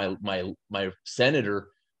cool because my senator,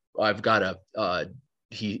 I've got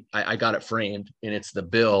I got it framed, and it's the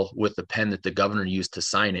bill with the pen that the governor used to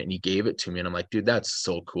sign it, and he gave it to me, and I'm like, dude, that's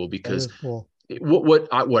so cool. Because cool.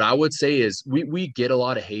 What I would say is we get a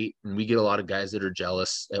lot of hate and we get a lot of guys that are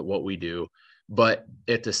jealous at what we do, but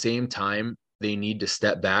at the same time, they need to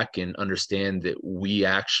step back and understand that we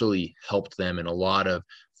actually helped them in a lot of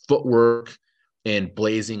footwork and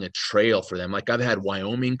blazing a trail for them. Like, I've had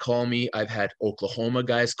Wyoming call me, I've had Oklahoma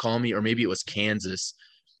guys call me, or maybe it was Kansas.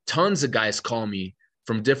 Tons of guys call me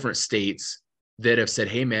from different states that have said,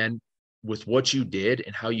 hey man, with what you did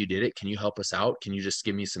and how you did it, can you help us out? Can you just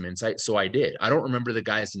give me some insight? So I did. I don't remember the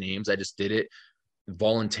guys' names. I just did it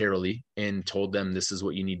voluntarily and told them, this is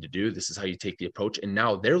what you need to do. This is how you take the approach. And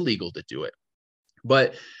now they're legal to do it.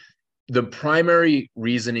 But the primary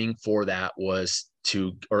reasoning for that was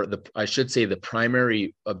the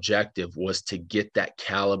primary objective was to get that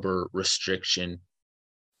caliber restriction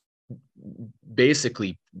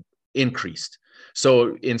basically increased.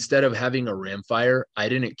 So instead of having a rimfire, I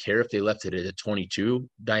didn't care if they left it at a 22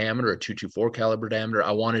 diameter, a 224 caliber diameter.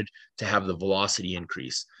 I wanted to have the velocity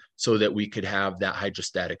increase so that we could have that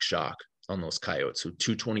hydrostatic shock on those coyotes. So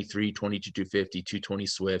 223, 22 250, 220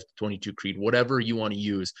 Swift, 22 Creed, whatever you want to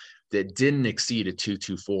use that didn't exceed a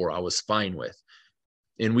 224, I was fine with.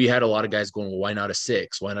 And we had a lot of guys going, well, why not a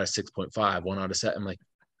 6? Why not a 6.5? Why not a 7? I'm like,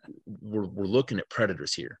 we're looking at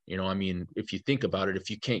predators here. I mean, if you think about it, if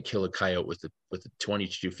you can't kill a coyote with a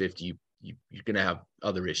 2250, you're going to have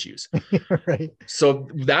other issues. Right. So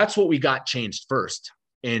that's what we got changed first.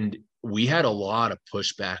 And we had a lot of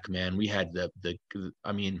pushback, man. We had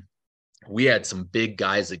we had some big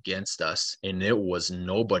guys against us, and it was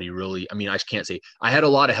nobody really. I mean, I can't say I had a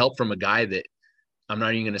lot of help from a guy that I'm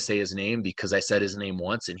not even going to say his name because I said his name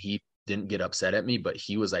once and he didn't get upset at me, but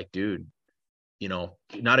he was like, dude,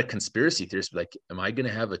 not a conspiracy theorist, but like, am I going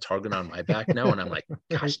to have a target on my back now? And I'm like,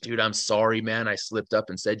 gosh, dude, I'm sorry, man. I slipped up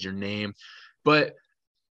and said your name, but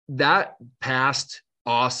that passed.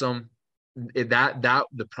 Awesome. That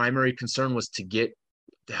the primary concern was to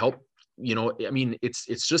help. I mean,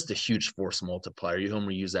 it's just a huge force multiplier. You hear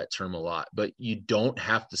me use that term a lot, but you don't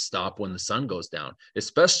have to stop when the sun goes down,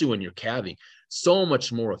 especially when you're calving. So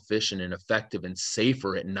much more efficient and effective and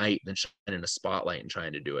safer at night than shining a spotlight and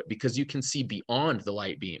trying to do it, because you can see beyond the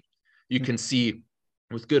light beam. You can see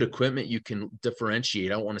with good equipment, you can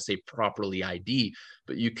differentiate. I don't want to say properly ID,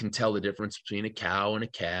 but you can tell the difference between a cow and a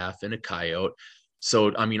calf and a coyote.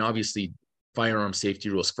 So, I mean, obviously firearm safety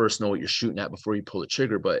rules, first know what you're shooting at before you pull the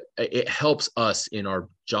trigger, but it helps us in our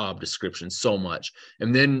job description so much.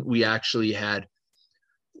 And then we actually had,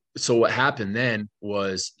 so what happened then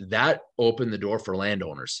was that opened the door for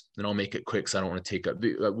landowners. And I'll make it quick because I don't want to take up.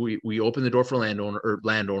 We opened the door for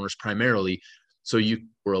landowners primarily. So you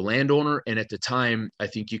were a landowner, and at the time, I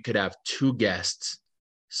think you could have 2 guests.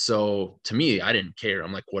 So to me, I didn't care.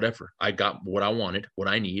 I'm like, whatever. I got what I wanted, what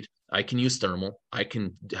I need. I can use thermal. I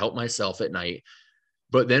can help myself at night.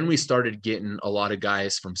 But then we started getting a lot of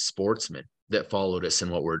guys from Sportsman that followed us in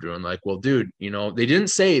what we're doing. Like, well, dude, you know, they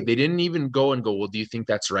didn't even go, well, do you think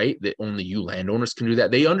that's right that only you landowners can do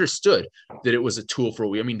that? They understood that it was a tool for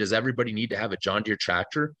I mean, does everybody need to have a John Deere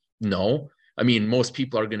tractor? No. I mean, most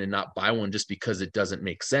people are going to not buy one just because it doesn't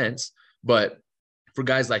make sense. But for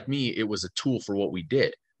guys like me, it was a tool for what we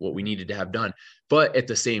did, what we needed to have done. But at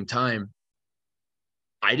the same time,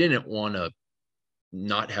 I didn't want to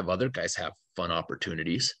not have other guys have fun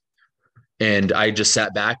opportunities. And I just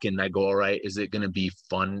sat back and I go, all right, is it going to be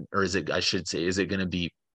fun? Or is it going to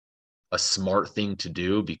be a smart thing to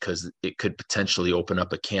do? Because it could potentially open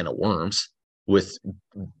up a can of worms with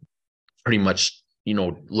pretty much, you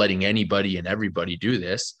know, letting anybody and everybody do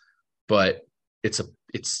this. But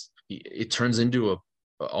it turns into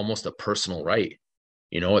almost a personal right.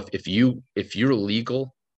 You know, if you're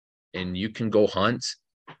legal and you can go hunt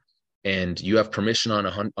and you have permission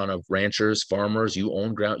on a ranchers, farmers, you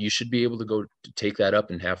own ground, you should be able to go to take that up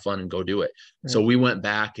and have fun and go do it. Right. So we went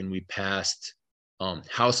back and we passed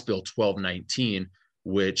House Bill 1219,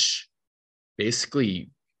 which basically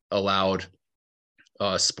allowed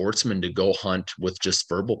sportsmen to go hunt with just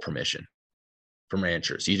verbal permission from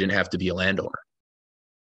ranchers. You didn't have to be a landowner.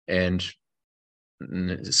 And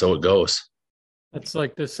so it goes. That's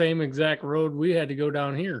like the same exact road we had to go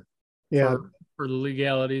down here. Yeah. For the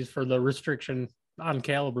legalities, for the restriction on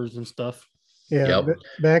calibers and stuff. Yeah. Yep.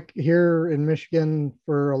 Back here in Michigan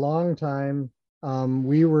for a long time,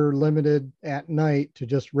 we were limited at night to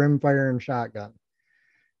just rimfire and shotgun.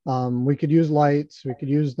 We could use lights, we could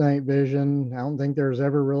use night vision. I don't think there was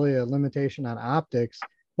ever really a limitation on optics,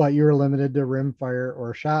 but you were limited to rimfire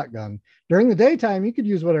or shotgun. During the daytime, you could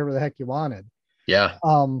use whatever the heck you wanted. Yeah.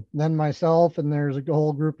 Then myself and there's a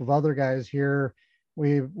whole group of other guys here.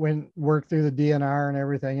 We worked through the DNR and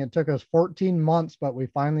everything. It took us 14 months, but we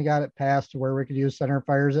finally got it passed to where we could use center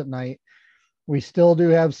fires at night. We still do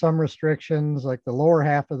have some restrictions, like the lower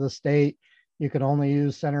half of the state. You can only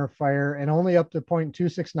use center fire and only up to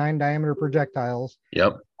 0.269 diameter projectiles.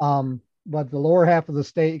 Yep. But the lower half of the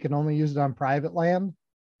state, you can only use it on private land.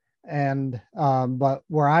 And, but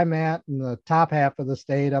where I'm at in the top half of the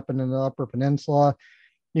state, up in the Upper Peninsula,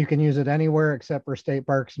 you can use it anywhere except for state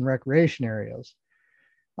parks and recreation areas.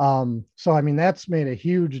 So, I mean, that's made a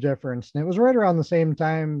huge difference. And it was right around the same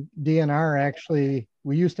time DNR actually,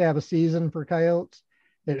 we used to have a season for coyotes.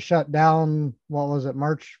 It shut down, what was it,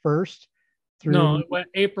 March 1st? No, it went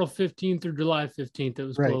April 15th through July 15th. It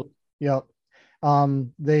was right. Closed. Yep.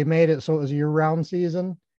 They made it so it was a year-round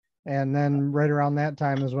season. And then right around that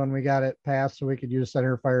time is when we got it passed so we could use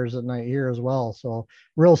center fires at night here as well. So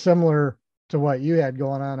real similar to what you had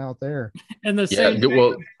going on out there. And the same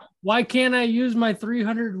thing, why can't I use my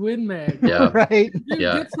 300 Win Mag? Yeah. Right. Dude,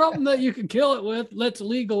 get something that you can kill it with. Let's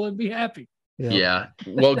legal and be happy. Yeah.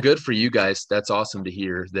 Well, good for you guys. That's awesome to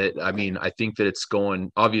hear that. I mean, I think that it's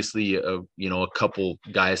going, obviously, a couple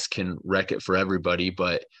guys can wreck it for everybody,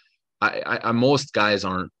 but I most guys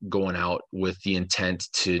aren't going out with the intent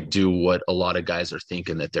to do what a lot of guys are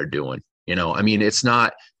thinking that they're doing. You know, I mean, it's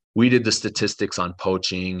not, we did the statistics on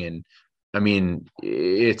poaching, and I mean,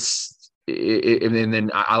 and then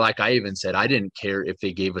I even said, I didn't care if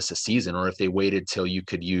they gave us a season or if they waited till you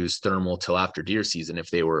could use thermal till after deer season, if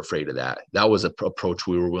they were afraid of that. That was an approach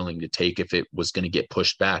we were willing to take if it was going to get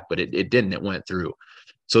pushed back, but it didn't, it went through.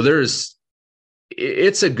 So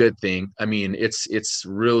it's a good thing. I mean, it's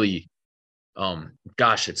really,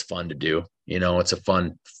 gosh, it's fun to do. You know, it's a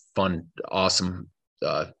fun, awesome,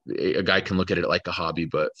 a guy can look at it like a hobby,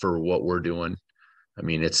 but for what we're doing, I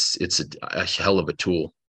mean, it's a hell of a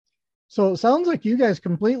tool. So it sounds like you guys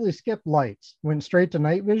completely skipped lights, went straight to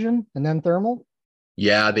night vision and then thermal.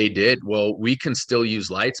 Yeah, they did. Well, we can still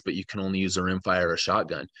use lights, but you can only use a rimfire or a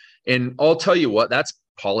shotgun. And I'll tell you what, that's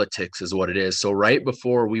politics is what it is. So right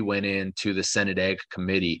before we went into the Senate Ag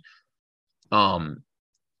Committee,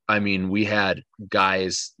 I mean, we had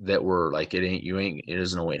guys that were like, it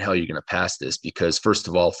isn't no way in hell you're going to pass this, because first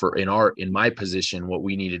of all, in my position, what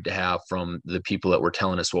we needed to have from the people that were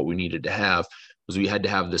telling us what we needed to have was we had to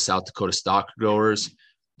have the South Dakota stock growers,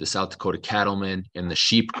 the South Dakota cattlemen, and the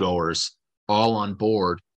sheep growers all on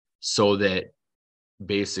board, so that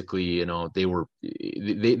basically, you know,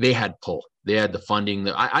 they had pull. They had the funding.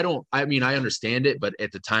 That I mean, I understand it, but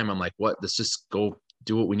at the time I'm like, what? Let's just go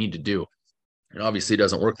do what we need to do. And obviously it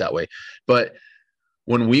doesn't work that way. But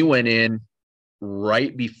when we went in,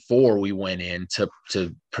 right before we went in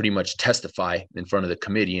to pretty much testify in front of the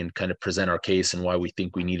committee and kind of present our case and why we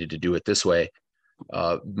think we needed to do it this way,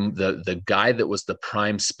 the guy that was the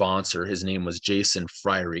prime sponsor, his name was Jason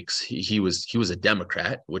Freirichs. He was a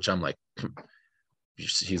Democrat, which I'm like,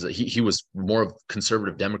 he was more of a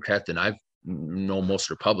conservative Democrat than I've known most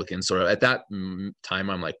Republicans. So at that time,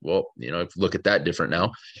 I'm like, well, you know, look at that different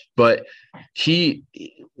now. But he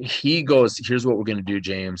goes, here's what we're going to do,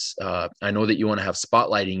 James. I know that you want to have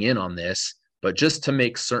spotlighting in on this, but just to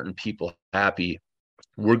make certain people happy,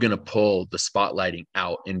 we're going to pull the spotlighting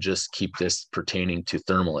out and just keep this pertaining to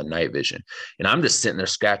thermal and night vision. And I'm just sitting there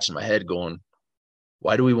scratching my head going,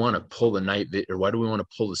 why do we want to pull why do we want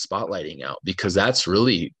to pull the spotlighting out? Because that's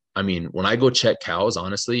really, I mean, when I go check cows,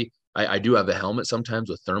 honestly, I do have a helmet sometimes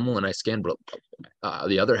with thermal and I scan, but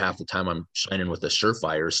the other half of the time I'm shining with a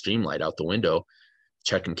Surefire Streamlight out the window,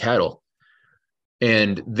 checking cattle.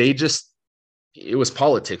 And it was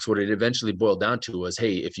politics. What it eventually boiled down to was,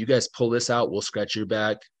 hey, if you guys pull this out, we'll scratch your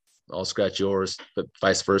back, I'll scratch yours, but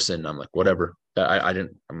vice versa. And I'm like, whatever.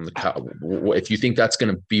 If you think that's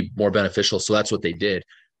going to be more beneficial. So that's what they did.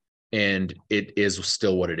 And it is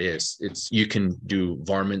still what it is. You can do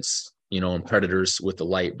varmints, you know, and predators with the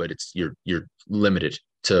light, but you're limited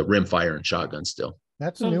to rimfire and shotgun still.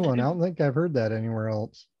 That's a new one. I don't think I've heard that anywhere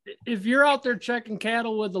else. If you're out there checking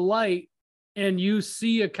cattle with the light and you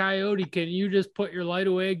see a coyote, can you just put your light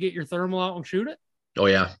away, get your thermal out and shoot it? Oh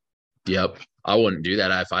yeah. Yep. I wouldn't do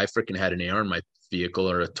that. If I freaking had an AR in my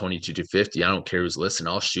vehicle or a 22-250, I don't care who's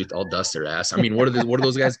listening. I'll dust their ass. I mean, what are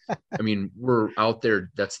those guys? I mean, we're out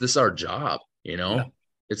there. This is our job, you know? Yeah.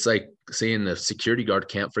 It's like saying the security guard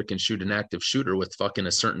can't freaking shoot an active shooter with fucking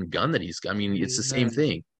a certain gun that he's got. I mean, it's the same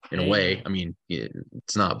thing in a way. I mean,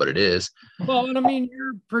 it's not, but it is. Well, and I mean,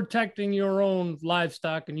 you're protecting your own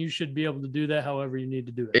livestock and you should be able to do that however you need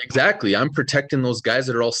to do it. Exactly. I'm protecting those guys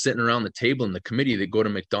that are all sitting around the table in the committee that go to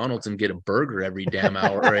McDonald's and get a burger every damn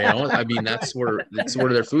hour. You know, I mean, that's where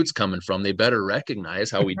their food's coming from. They better recognize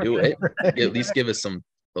how we do it. Right. At least give us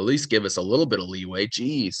a little bit of leeway.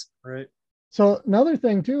 Jeez. Right. So another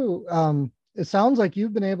thing too, it sounds like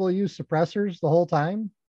you've been able to use suppressors the whole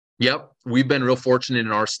time. Yep. We've been real fortunate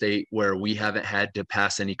in our state where we haven't had to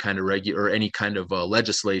pass any kind of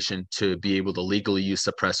legislation to be able to legally use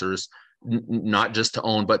suppressors, not just to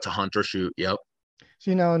own, but to hunt or shoot. Yep.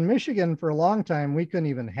 So, you know, in Michigan for a long time, we couldn't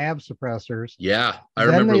even have suppressors. Yeah. I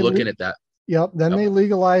remember looking at that. Yep. Then they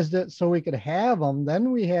legalized it so we could have them.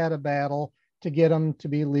 Then we had a battle to get them to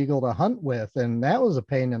be legal to hunt with. And that was a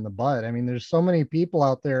pain in the butt. I mean, there's so many people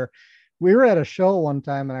out there. We were at a show one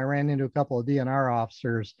time and I ran into a couple of DNR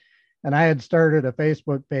officers and I had started a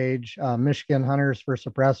Facebook page, Michigan Hunters for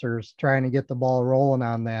Suppressors, trying to get the ball rolling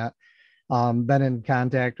on that. Been in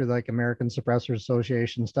contact with like American Suppressors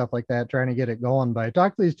Association, stuff like that, trying to get it going. But I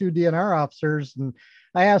talked to these two DNR officers and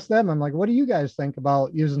I asked them, I'm like, what do you guys think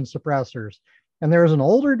about using suppressors? And there was an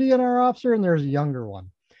older DNR officer and there's a younger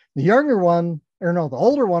one. The older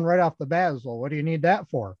one right off the bat is, well, what do you need that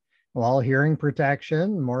for? Well, hearing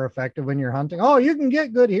protection, more effective when you're hunting. Oh, you can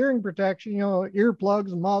get good hearing protection, you know,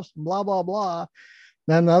 earplugs and muffs and blah, blah, blah.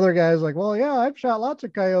 Then the other guy's like, well, yeah, I've shot lots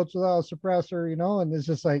of coyotes without a suppressor, you know, and it's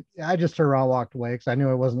just like, I just turned around, walked away because I knew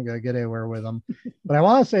I wasn't going to get anywhere with them. But I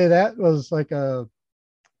want to say that was like a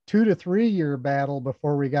 2 to 3 year battle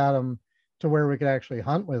before we got them to where we could actually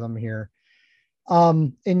hunt with them here.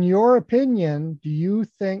 In your opinion, do you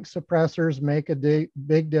think suppressors make a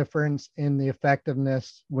big difference in the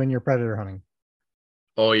effectiveness when you're predator hunting?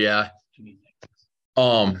 Oh yeah.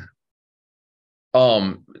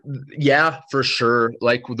 Yeah, for sure.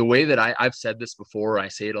 Like the way that I've said this before, I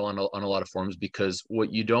say it on a lot of forums, because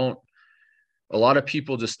a lot of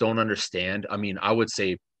people just don't understand. I mean, I would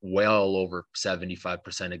say well over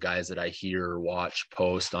 75% of guys that I hear or watch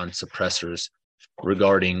post on suppressors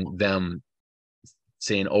regarding them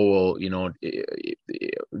saying, oh, well, you know,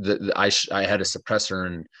 I had a suppressor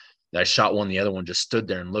and I shot one, the other one just stood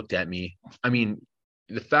there and looked at me. I mean,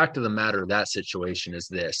 the fact of the matter of that situation is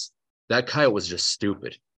this: that coyote was just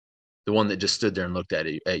stupid. The one that just stood there and looked at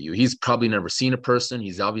you. He's probably never seen a person.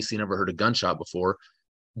 He's obviously never heard a gunshot before,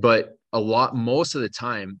 but most of the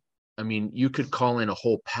time, I mean, you could call in a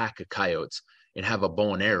whole pack of coyotes and have a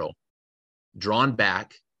bow and arrow drawn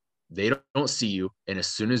back, They don't see you. And as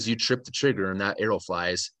soon as you trip the trigger and that arrow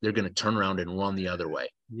flies, they're going to turn around and run the other way.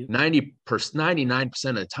 99%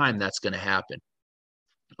 of the time, that's going to happen.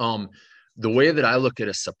 The way that I look at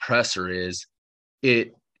a suppressor is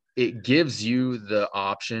it gives you the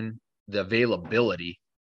option, the availability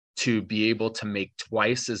to be able to make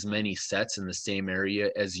twice as many sets in the same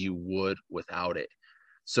area as you would without it.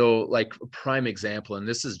 So like a prime example, and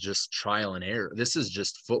this is just trial and error. This is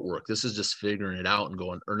just footwork. This is just figuring it out and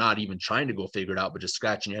going, or not even trying to go figure it out, but just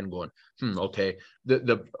scratching your head and going, okay.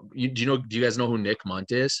 Do you guys know who Nick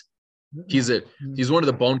Munt is? He's one of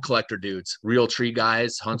the bone collector dudes, real tree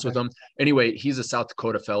guys, hunts with them. Anyway, he's a South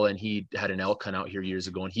Dakota fella, and he had an elk hunt out here years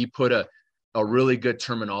ago, and he put a really good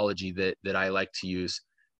terminology that I like to use,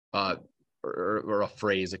 or a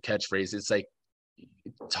phrase, a catchphrase. It's like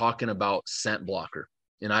talking about scent blocker.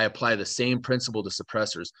 And I apply the same principle to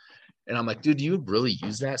suppressors. And I'm like, dude, do you really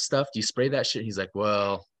use that stuff? Do you spray that shit? He's like,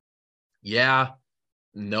 well, yeah,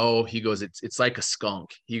 no. He goes, it's like a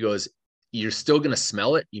skunk. He goes, you're still going to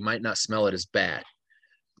smell it. You might not smell it as bad.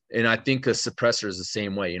 And I think a suppressor is the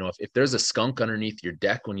same way. You know, if there's a skunk underneath your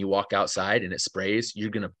deck when you walk outside and it sprays,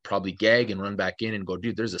 you're going to probably gag and run back in and go,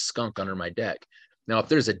 dude, there's a skunk under my deck. Now, if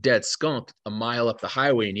there's a dead skunk a mile up the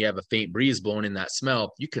highway and you have a faint breeze blowing in that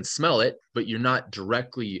smell, you can smell it, but you're not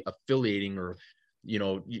directly affiliating, or, you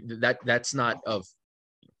know, that's not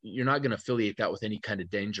you're not going to affiliate that with any kind of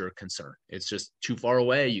danger or concern. It's just too far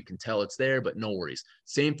away. You can tell it's there, but no worries.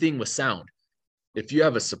 Same thing with sound. If you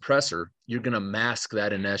have a suppressor, you're going to mask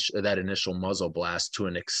that initial muzzle blast to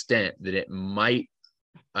an extent that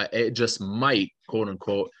it just might, quote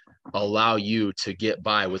unquote, allow you to get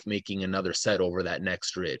by with making another set over that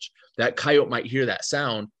next ridge. That coyote might hear that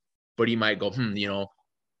sound, but he might go, you know,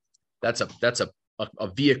 that's a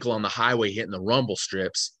vehicle on the highway hitting the rumble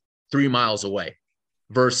strips 3 miles away,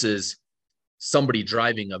 versus somebody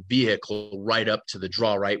driving a vehicle right up to the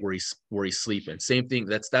draw, right where he's sleeping. Same thing.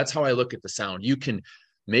 That's how I look at the sound. You can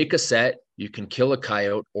make a set, you can kill a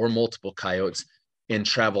coyote or multiple coyotes and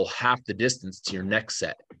travel half the distance to your next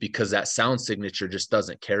set, because that sound signature just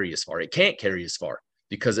doesn't carry as far. It can't carry as far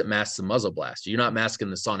because it masks the muzzle blast. You're not masking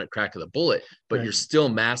the sonic crack of the bullet, but right, you're still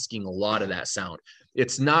masking a lot of that sound.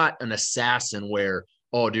 It's not an assassin where,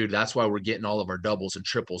 oh, dude, that's why we're getting all of our doubles and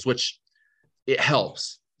triples, which it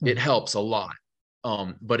helps. It helps a lot.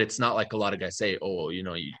 But it's not like a lot of guys say, oh, you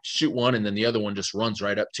know, you shoot one and then the other one just runs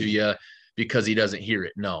right up to you because he doesn't hear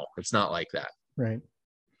it. No, it's not like that. Right.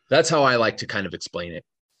 That's how I like to kind of explain it.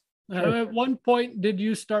 At one point, did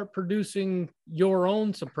you start producing your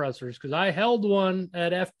own suppressors? Because I held one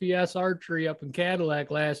at FPS Archery up in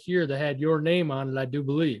Cadillac last year that had your name on it, I do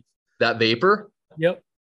believe. That Vapor? Yep.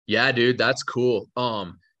 Yeah, dude, that's cool.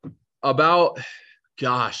 About,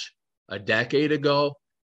 a decade ago,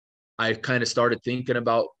 I kind of started thinking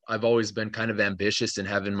about, I've always been kind of ambitious in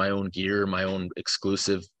having my own gear, my own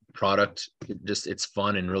exclusive product. It's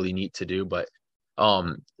fun and really neat to do. But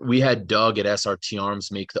we had Doug at SRT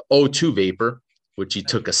Arms make the O2 Vapor, which he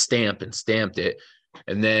took a stamp and stamped it.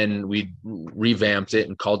 And then we revamped it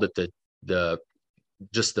and called it the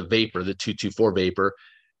Vapor, the 224 Vapor.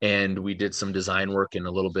 And we did some design work and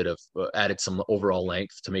a little bit of added some overall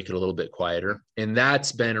length to make it a little bit quieter. And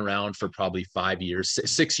that's been around for probably 5 years,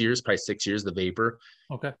 6 years, probably 6 years, the Vapor.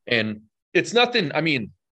 Okay. And it's nothing, I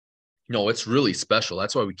mean, no, it's really special.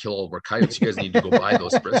 That's why we kill all of our coyotes. You guys need to go buy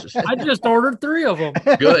those suppressors. I just ordered 3 of them.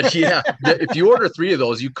 Good. Yeah. If you order 3 of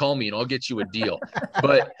those, you call me and I'll get you a deal.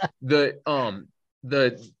 But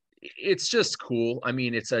it's just cool. I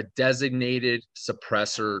mean, it's a designated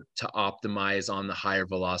suppressor to optimize on the higher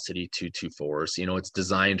velocity 224s. You know, it's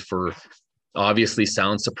designed for obviously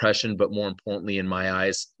sound suppression, but more importantly, in my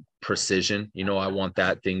eyes, precision. You know, I want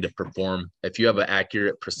that thing to perform. If you have an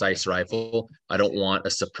accurate, precise rifle, I don't want a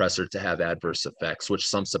suppressor to have adverse effects, which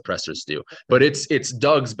some suppressors do. But it's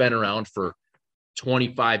Doug's been around for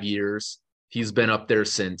 25 years. He's been up there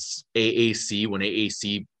since AAC, when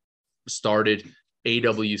AAC started.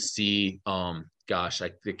 AWC,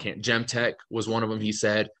 Gemtech was one of them, he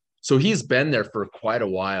said. So he's been there for quite a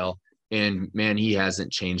while, and man, he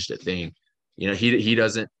hasn't changed a thing. You know, he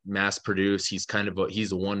doesn't mass produce. He's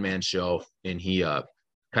he's a one-man show, and he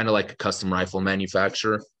kind of like a custom rifle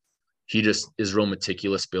manufacturer. He just is real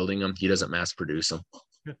meticulous building them. He doesn't mass produce them.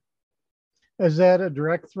 Is that a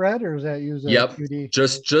direct thread, or is that used? Yep,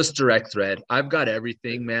 just direct thread. I've got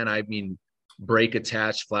everything, man. I mean, brake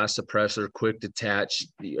attach, flash suppressor, quick detach,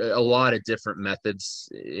 a lot of different methods,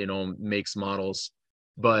 you know, makes, models.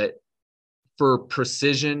 But for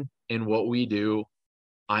precision in what we do,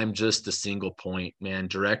 I'm just a single point, man.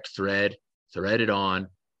 Direct thread it on,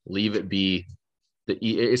 leave it be.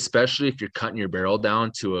 especially if you're cutting your barrel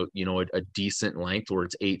down to a decent length where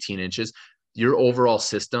it's 18 inches, your overall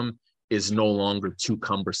system is no longer too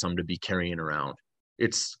cumbersome to be carrying around.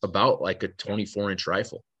 It's about like a 24-inch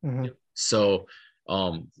rifle. Mm-hmm. So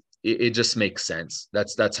it just makes sense.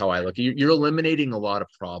 That's how I look. You're eliminating a lot of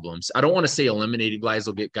problems. I don't want to say eliminating. Guys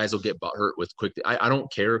will get hurt with quick. I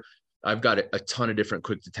don't care. I've got a ton of different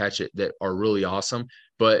quick detach that are really awesome,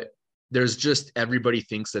 but there's just, everybody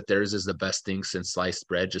thinks that theirs is the best thing since sliced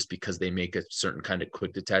bread just because they make a certain kind of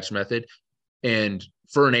quick detach method. And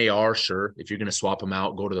for an AR, sure, if you're going to swap them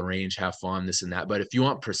out, go to the range, have fun, this and that. But if you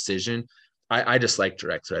want precision, I just like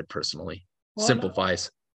direct thread personally. Well,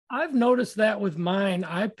 Simplifies. I've noticed that with mine.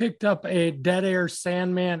 I picked up a Dead Air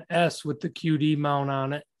Sandman S with the QD mount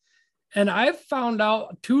on it. And I've found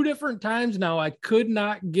out 2 different times now I could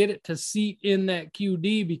not get it to seat in that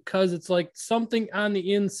QD because it's like something on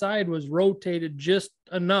the inside was rotated just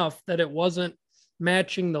enough that it wasn't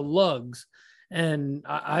matching the lugs. And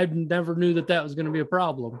I never knew that was going to be a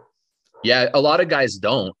problem. Yeah, a lot of guys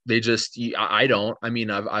don't. They just, I don't. I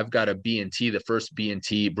mean, I've got a B&T, the first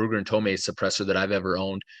B&T Brugger and Tomei suppressor that I've ever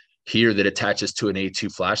owned here that attaches to an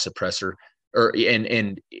A2 flash suppressor.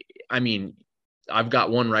 And I mean, I've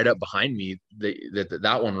got one right up behind me.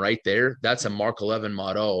 That one right there, that's a Mark 11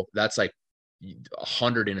 Mod O. That's like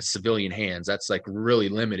 100 in a civilian hands. That's like really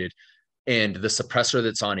limited. And the suppressor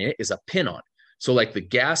that's on it is a pin on. So like the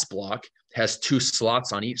gas block has 2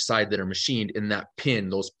 slots on each side that are machined, in that pin,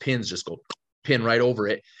 those pins just go pin right over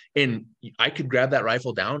it. And I could grab that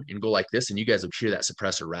rifle down and go like this, and you guys would hear that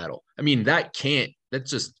suppressor rattle. I mean, that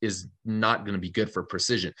just is not going to be good for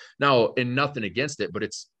precision. Now, and nothing against it, but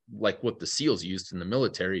it's like what the SEALs used in the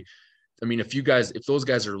military. I mean, if those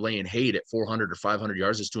guys are laying hate at 400 or 500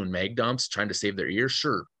 yards, just doing mag dumps, trying to save their ear,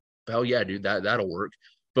 sure. Hell yeah, dude, that'll work.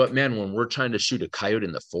 But man, when we're trying to shoot a coyote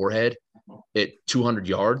in the forehead at 200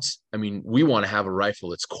 yards, I mean, we want to have a rifle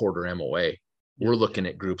that's quarter MOA. We're looking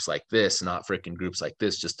at groups like this, not freaking groups like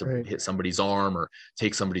this, just to hit somebody's arm or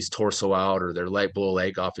take somebody's torso out or their leg, blow a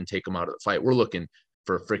leg off and take them out of the fight. We're looking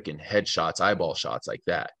for freaking headshots, eyeball shots like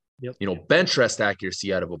that. Yep. Bench rest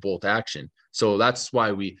accuracy out of a bolt action. So that's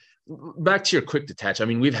why back to your quick detach. I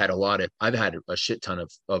mean, I've had a shit ton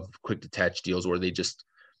of quick detach deals where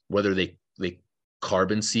whether they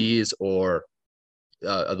carbon seize or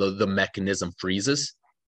the mechanism freezes,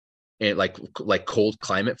 and like cold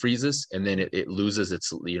climate freezes, and then it loses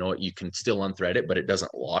its, you can still unthread it, but it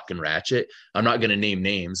doesn't lock and ratchet. I'm not going to name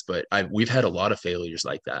names, but we've had a lot of failures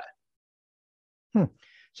like that.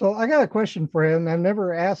 So I got a question for you, and I've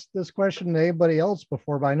never asked this question to anybody else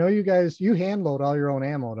before, but I know you hand load all your own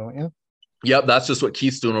ammo, don't you? Yep, that's just what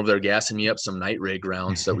Keith's doing over there, gassing me up some night rig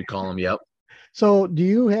rounds that we call them. Yep. So do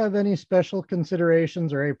you have any special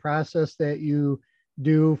considerations or a process that you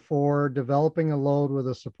do for developing a load with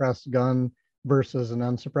a suppressed gun versus an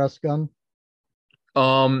unsuppressed gun?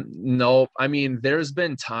 No, I mean, there's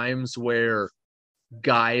been times where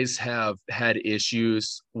guys have had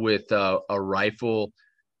issues with a rifle,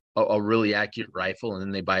 a really accurate rifle, and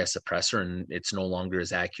then they buy a suppressor and it's no longer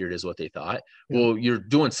as accurate as what they thought. Yeah. Well, you're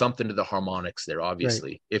doing something to the harmonics there,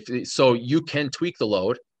 obviously. Right. So you can tweak the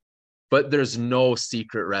load, but there's no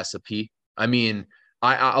secret recipe. I mean,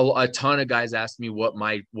 a ton of guys ask me what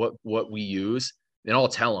we use, and I'll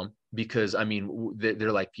tell them, because I mean,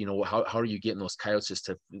 they're like, how are you getting those coyotes just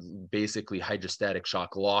to basically hydrostatic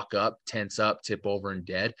shock, lock up, tense up, tip over, and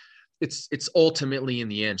dead? It's ultimately in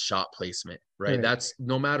the end shot placement, right? That's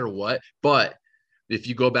no matter what. But if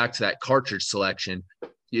you go back to that cartridge selection,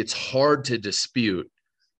 it's hard to dispute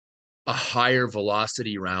a higher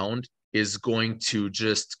velocity round is going to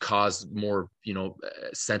just cause more,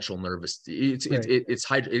 central nervous.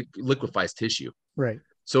 It liquefies tissue. Right.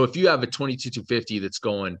 So if you have a 22-250 that's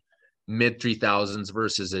going mid 3000s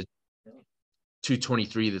versus a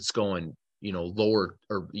 223 that's going, lower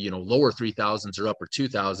 3000s or upper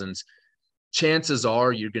 2000s, chances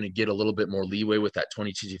are you're going to get a little bit more leeway with that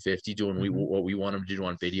 22-250 doing what we want them to do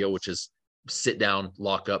on video, which is sit down,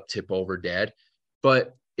 lock up, tip over, dead.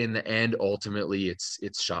 But in the end, ultimately, it's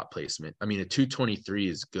shot placement. I mean, a 223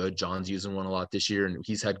 is good. John's using one a lot this year, and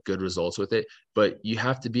he's had good results with it. But you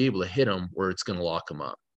have to be able to hit them where it's going to lock them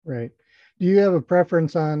up. Right. Do you have a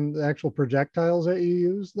preference on the actual projectiles that you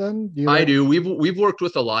use then? I do. We've worked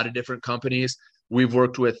with a lot of different companies. We've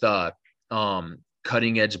worked with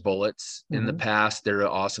Cutting Edge Bullets in the past. They're an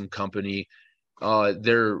awesome company.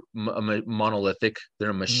 They're monolithic. They're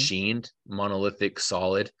a machined monolithic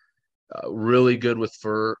solid. Really good with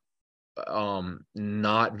fur.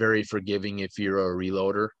 not very forgiving if you're a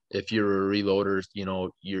reloader. If you're a reloader, you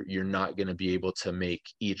know, you're not going to be able to make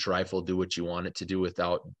each rifle do what you want it to do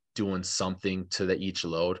without doing something to each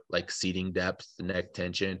load, like seating depth, neck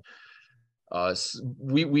tension. I'm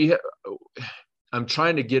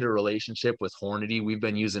trying to get a relationship with Hornady. We've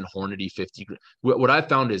been using Hornady 50. What I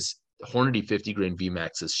found is Hornady 50 grain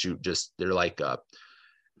VMAXs shoot just, they're like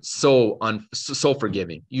so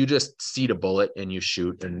forgiving. You just seat a bullet and you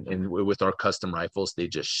shoot, and with our custom rifles, they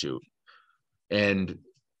just shoot. And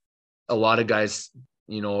a lot of guys,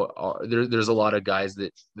 you know, there's a lot of guys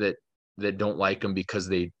that don't like them because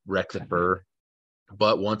they wreck the fur.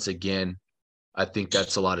 But once again, I think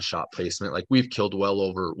that's a lot of shot placement. Like, we've killed well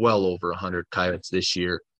over 100 coyotes this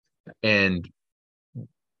year, and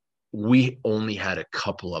we only had a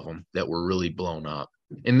couple of them that were really blown up.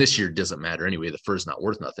 And this year doesn't matter anyway. The fur's not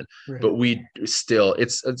worth nothing. Right. But we still,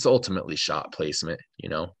 it's ultimately shot placement, you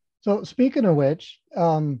know. So speaking of which,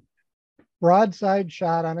 broadside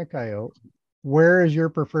shot on a coyote, where is your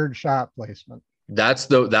preferred shot placement? That's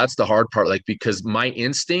the hard part, like, because my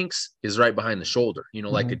instincts is right behind the shoulder, you know,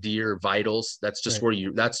 like a deer, vitals. That's just right.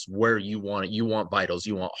 That's where you want it. You want vitals,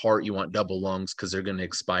 you want heart, you want double lungs, because they're going to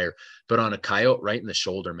expire. But on a coyote, right in the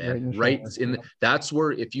shoulder, man, that's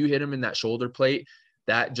where, if you hit them in that shoulder plate,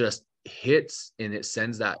 that just hits and it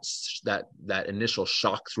sends that initial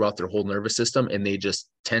shock throughout their whole nervous system, and they just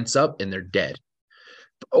tense up and they're dead.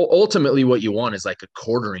 Ultimately, what you want is like a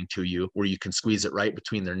quartering to you, where you can squeeze it right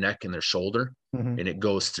between their neck and their shoulder, and it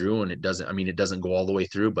goes through, and it doesn't go all the way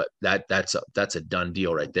through, but that's a done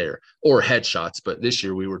deal right there. Or headshots. But this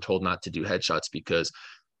year we were told not to do headshots because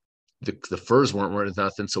the furs weren't worth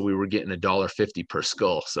nothing, so we were getting $1.50 per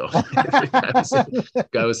skull. So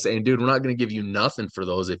guy was saying, dude, we're not going to give you nothing for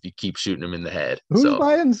those if you keep shooting them in the head. Who's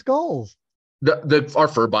buying skulls? Our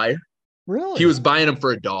fur buyer. Really? He was buying them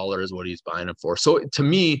for $1 is what he's buying them for. So to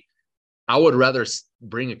me, I would rather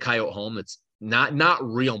bring a coyote home that's not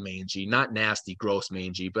real mangy, not nasty, gross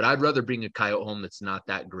mangy, but I'd rather bring a coyote home that's not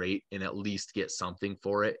that great and at least get something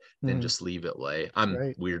for it than just leave it lay.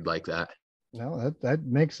 I'm weird like that. No, that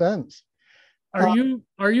makes sense. Are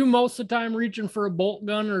you most of the time reaching for a bolt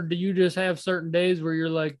gun, or do you just have certain days where you're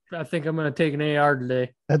like, I think I'm going to take an AR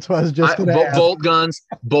today? That's what I was just going to ask.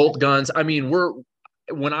 Bolt guns. I mean,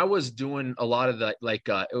 when I was doing a lot of that, like,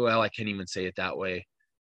 I can't even say it that way.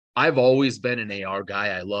 I've always been an AR guy.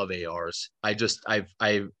 I love ARs. I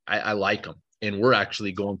like them. And we're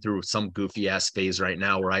actually going through some goofy ass phase right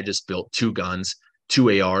now where I just built 2 guns,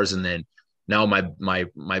 2 ARs. And then now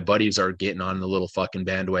my buddies are getting on the little fucking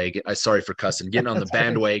bandwagon. Sorry for cussing, getting on the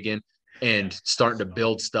bandwagon and starting to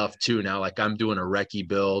build stuff too. Now, like, I'm doing a recce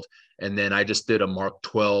build. And then I just did a Mark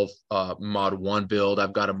 12 Mod 1 build.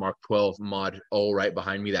 I've got a Mark 12 Mod O right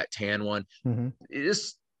behind me, that tan one.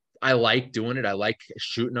 I like doing it. I like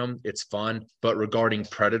shooting them. It's fun. But regarding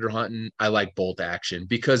predator hunting, I like bolt action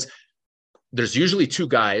because there's usually 2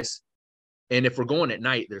 guys. And if we're going at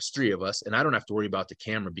night, there's 3 of us. And I don't have to worry about the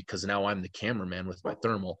camera because now I'm the cameraman with my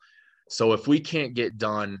thermal. So if we can't get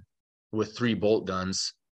done with 3 bolt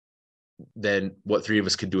guns, then what 3 of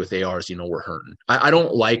us could do with ARs, you know, we're hurting. I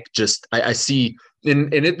don't like I see,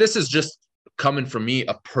 this is just coming from me,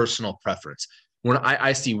 a personal preference. When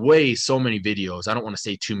I see so many videos, I don't want to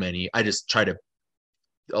say too many. I just try to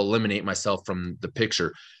eliminate myself from the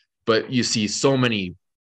picture. But you see so many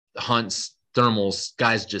hunts, thermals,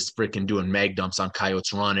 guys just freaking doing mag dumps on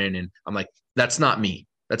coyotes running. And I'm like, that's not me.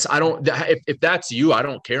 If that's you, I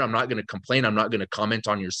don't care. I'm not going to complain. I'm not going to comment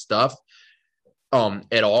on your stuff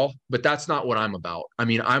at all, but that's not what I'm about. I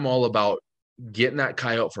mean, I'm all about getting that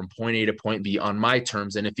coyote from point A to point B on my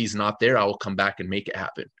terms. And if he's not there, I will come back and make it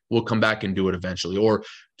happen. We'll come back and do it eventually. Or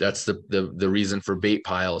that's the reason for bait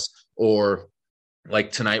piles. Or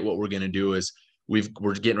like tonight, what we're going to do is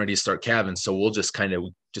we're getting ready to start calving. So we'll just kind of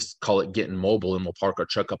just call it getting mobile, and we'll park our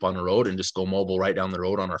truck up on the road and just go mobile right down the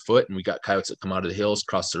road on our foot. And we got coyotes that come out of the hills,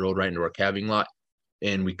 cross the road right into our calving lot.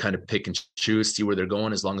 And we kind of pick and choose, see where they're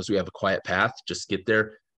going. As long as we have a quiet path, just get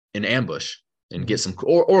there and ambush and get some,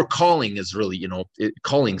 or calling is really, you know,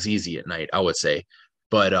 calling's easy at night, I would say,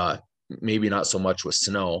 but maybe not so much with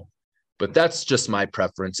snow, but that's just my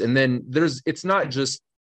preference. And then it's not just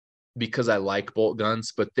because I like bolt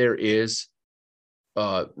guns, but there is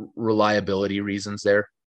reliability reasons there.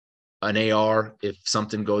 An AR, if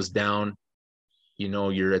something goes down, you know,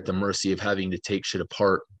 you're at the mercy of having to take shit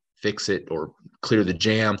apart, fix it, or clear the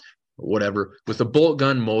jam, or whatever. With a bolt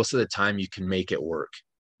gun, most of the time you can make it work.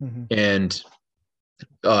 And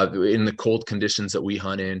in the cold conditions that we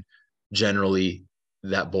hunt in, generally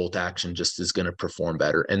that bolt action just is going to perform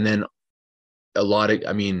better. And then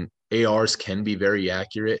ARs can be very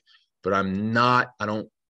accurate, but I'm not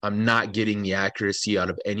getting the accuracy out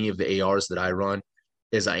of any of the ARs that I run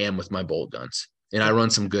as I am with my bolt guns. And I run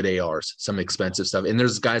some good ARs, some expensive stuff. And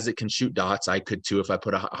there's guys that can shoot dots. I could too if I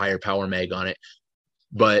put a higher power mag on it.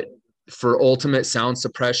 But for ultimate sound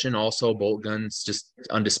suppression, also bolt guns, just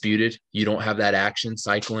undisputed. You don't have that action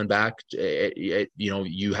cycling back.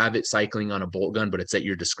 You have it cycling on a bolt gun, but it's at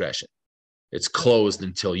your discretion. It's closed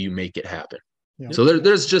until you make it happen. Yep. So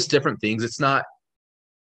there's just different things. It's not,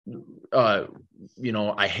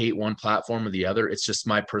 I hate one platform or the other. It's just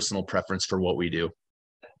my personal preference for what we do.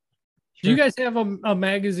 Do you guys have a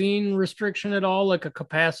magazine restriction at all, like a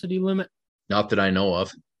capacity limit? Not that I know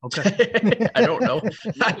of. Okay. I don't know.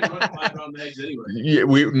 Yeah,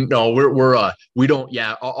 we don't.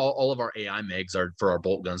 Yeah, all of our AI mags are for our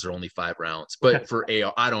bolt guns are only 5 rounds, but okay. For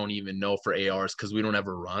AR, I don't even know for ARs because we don't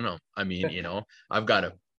ever run them. I mean, I've got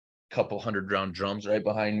a couple 100-round drums right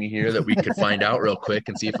behind me here that we could find out real quick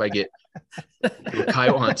and see if I get a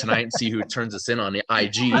coyote hunt tonight and see who turns us in on the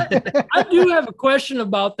IG. I do have a question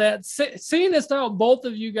about that. Seeing as how both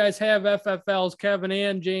of you guys have FFLs, Kevin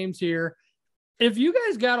and James here, if you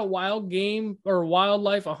guys got a wild game or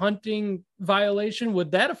wildlife, a hunting violation,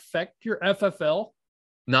 would that affect your FFL?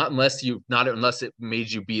 Not unless it made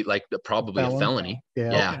you be like probably a felony.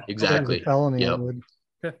 Yeah, okay. Exactly. A felony.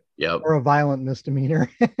 Yep. Yep. Or a violent misdemeanor.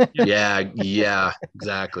 Yeah,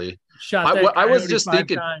 exactly. I was just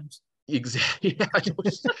thinking times. Exactly.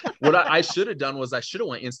 What I should have done was I should have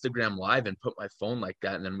went Instagram Live and put my phone like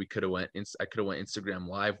that, and then I could have went Instagram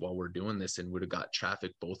Live while we're doing this and would have got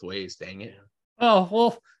traffic both ways. Dang it.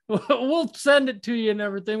 Oh, we'll send it to you and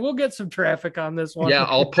everything. We'll get some traffic on this one. Yeah,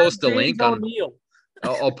 I'll post a link on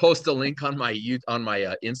I'll post a link on my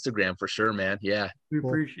Instagram for sure, man. Yeah. We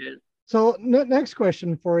appreciate it. So next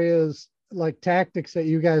question for you is like tactics that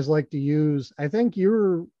you guys like to use. I think you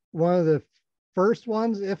were one of the first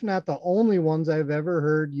ones, if not the only ones I've ever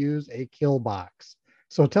heard use a kill box.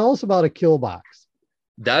 So tell us about a kill box.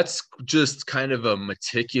 That's just kind of a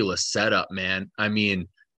meticulous setup, man. I mean,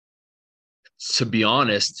 to be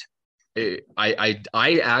honest, I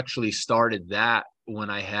actually started that when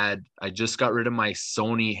I just got rid of my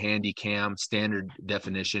Sony Handycam standard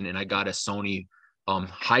definition and I got a Sony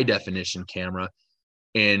high definition camera,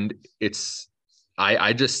 and it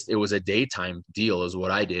was a daytime deal is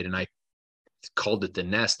what I did, and I called it the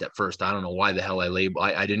Nest at first. I don't know why the hell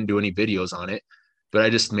I didn't do any videos on it, but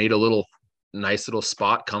I just made a nice little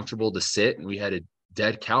spot comfortable to sit, and we had a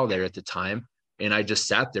dead cow there at the time, and I just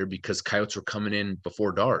sat there because coyotes were coming in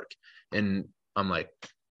before dark. And I'm like,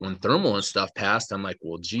 when thermal and stuff passed, I'm like,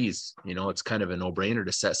 well, geez, it's kind of a no-brainer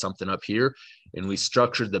to set something up here. And we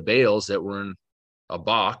structured the bales that were in a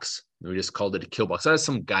box. We just called it a kill box. I have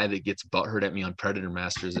some guy that gets butthurt at me on Predator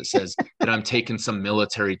Masters that says that I'm taking some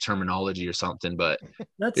military terminology or something, but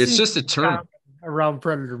it's just a term around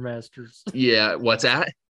Predator Masters. Yeah. What's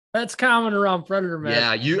that? That's common around Predator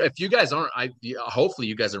Masters. Yeah. If you guys aren't, hopefully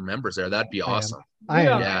you guys are members there. That'd be awesome. I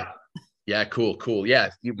am. Yeah. Yeah. Cool. Yeah.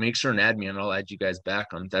 You make sure and add me and I'll add you guys back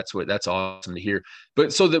on. That's awesome to hear.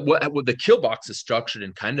 But so that what the kill box is structured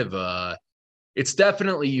in kind of it's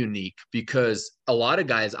definitely unique because a lot of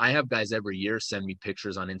guys, I have guys every year send me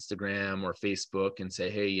pictures on Instagram or Facebook and say,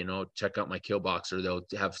 hey, check out my kill box, or they'll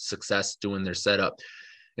have success doing their setup.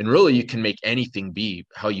 And really you can make anything be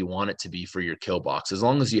how you want it to be for your kill box. As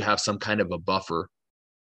long as you have some kind of a buffer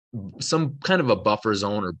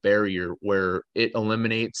zone or barrier where it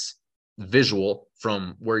eliminates visual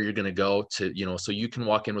from where you're going to go to, so you can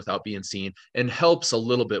walk in without being seen, and helps a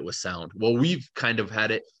little bit with sound. Well, we've kind of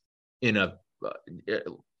had it in a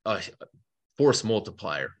force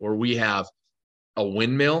multiplier where we have a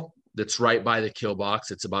windmill that's right by the kill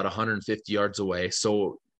box. It's about 150 yards away.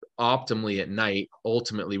 So optimally at night,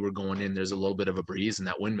 ultimately we're going in, there's a little bit of a breeze and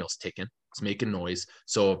that windmill's ticking, it's making noise.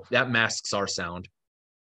 So that masks our sound.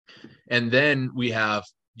 And then we have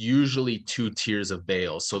usually 2 tiers of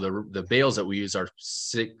bales. So the bales that we use are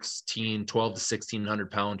 12 to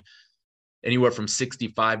 1600 pound, anywhere from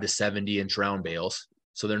 65 to 70 inch round bales.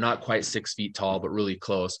 So they're not quite 6 feet tall, but really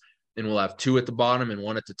close. And we'll have 2 at the bottom and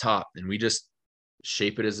 1 at the top. And we just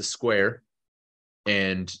shape it as a square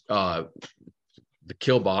and the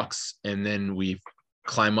kill box. And then we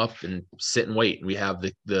climb up and sit and wait. We have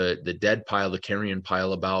the dead pile, the carrion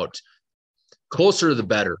pile, about closer the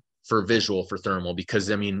better for visual for thermal,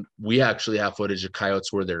 because we actually have footage of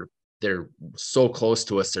coyotes where they're so close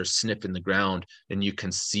to us, they're sniffing the ground, and you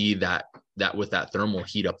can see that with that thermal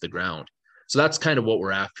heat up the ground. So that's kind of what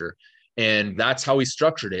we're after. And that's how we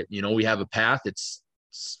structured it. We have a path. It's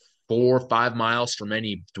 4 or 5 miles from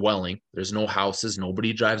any dwelling. There's no houses.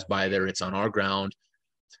 Nobody drives by there. It's on our ground.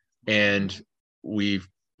 And we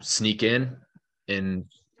sneak in and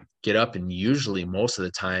get up, and usually most of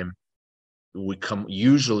the time we're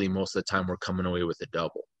coming away with a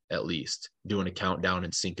double, at least doing a countdown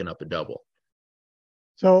and syncing up a double.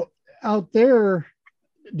 So out there,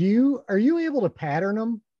 are you able to pattern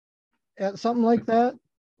them at something like that?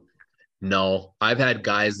 No, I've had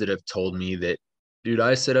guys that have told me that, dude,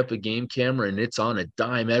 I set up a game camera and it's on a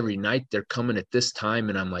dime every night. They're coming at this time.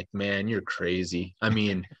 And I'm like, man, you're crazy. I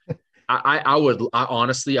mean, I would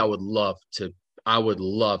love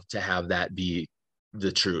to have that be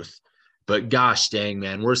the truth. But gosh dang,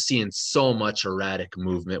 man, we're seeing so much erratic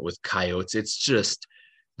movement with coyotes. It's just,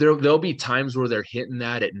 there'll be times where they're hitting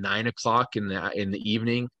that at 9 o'clock in the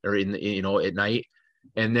evening, or at night.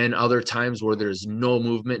 And then other times where there's no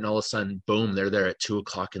movement, and all of a sudden, boom, they're there at 2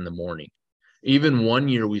 o'clock in the morning. Even one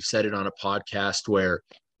year, we've said it on a podcast, where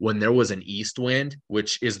when there was an east wind,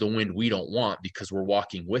 which is the wind we don't want because we're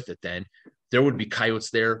walking with it, then there would be coyotes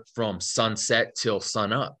there from sunset till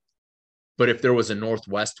sun up. But if there was a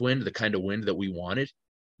northwest wind, the kind of wind that we wanted,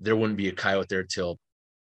 there wouldn't be a coyote there till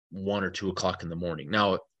 1 or 2 o'clock in the morning.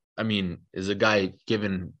 Now, I mean, is a guy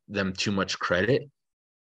giving them too much credit?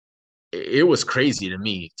 It was crazy to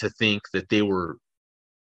me to think that they were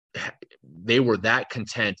that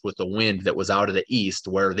content with the wind that was out of the east,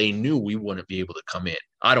 where they knew we wouldn't be able to come in.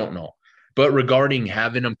 I don't know. But regarding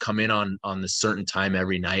having them come in on the certain time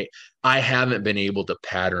every night, I haven't been able to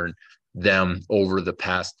pattern them over the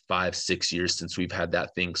past 5-6 years since we've had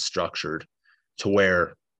that thing structured to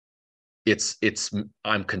where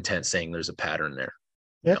I'm content saying there's a pattern there.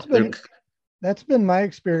 That's been my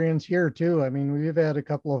experience here too. I mean, we've had a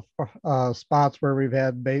couple of spots where we've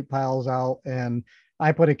had bait piles out and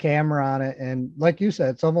I put a camera on it. And like you said,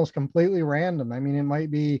 it's almost completely random. I mean, it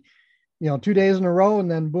might be, 2 days in a row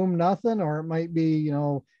and then boom, nothing. Or it might be,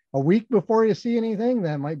 a week before you see anything.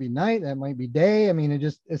 That might be night. That might be day. I mean,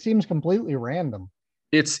 it seems completely random.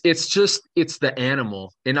 It's the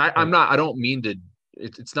animal. And I don't mean to,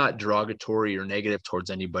 it's not derogatory or negative towards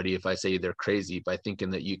anybody if I say they're crazy by thinking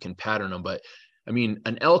that you can pattern them. But I mean,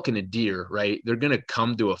 an elk and a deer, right? They're going to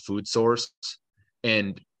come to a food source,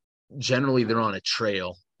 and generally they're on a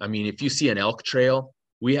trail. I mean, if you see an elk trail,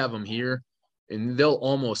 we have them here, and they'll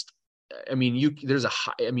almost,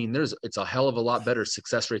 it's a hell of a lot better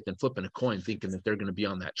success rate than flipping a coin thinking that they're going to be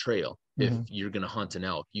on that trail. Mm-hmm. If you're going to hunt an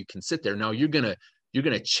elk, you can sit there. Now you're going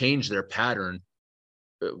to change their pattern.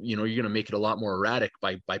 You're going to make it a lot more erratic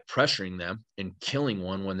by pressuring them and killing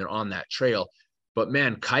one when they're on that trail. But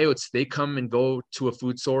man, coyotes, they come and go to a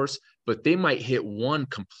food source, but they might hit one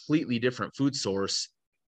completely different food source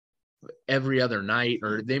every other night,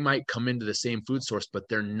 or they might come into the same food source, but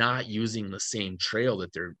they're not using the same trail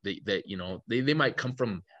they might come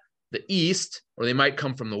from the east, or they might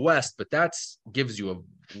come from the west, but gives you a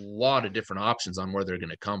lot of different options on where they're going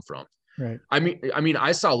to come from. Right. I mean,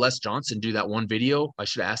 I saw Les Johnson do that one video. I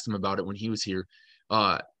should have asked him about it when he was here,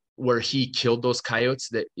 where he killed those coyotes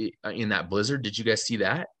that in that blizzard. Did you guys see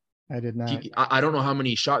that? I did not. I don't know how many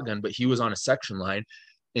he shotgun, but he was on a section line,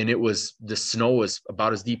 and the snow was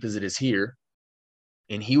about as deep as it is here,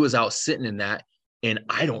 and he was out sitting in that. And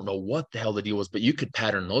I don't know what the hell the deal was, but you could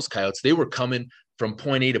pattern those coyotes. They were coming from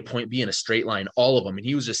point A to point B in a straight line, all of them. And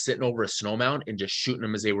he was just sitting over a snow mound and just shooting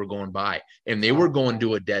them as they were going by. And they were going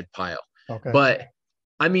to a dead pile. Okay. But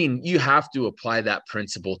I mean, you have to apply that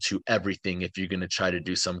principle to everything if you're going to try to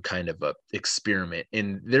do some kind of a experiment.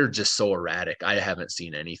 And they're just so erratic. I haven't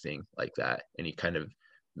seen anything like that. Any kind of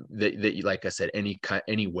that like I said,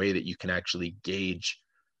 any way that you can actually gauge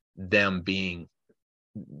them being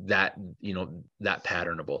that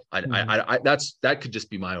patternable. That could just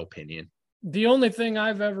be my opinion. The only thing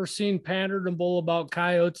I've ever seen patternable about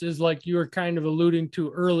coyotes is like you were kind of alluding to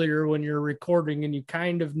earlier when you're recording, and you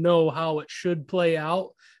kind of know how it should play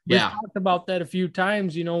out. We've talked about that a few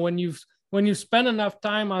times. When you spend enough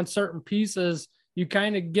time on certain pieces, you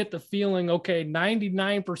kind of get the feeling, okay,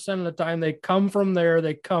 99% of the time they come from there,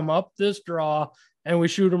 they come up this draw, and we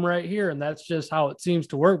shoot them right here. And that's just how it seems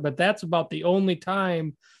to work. But that's about the only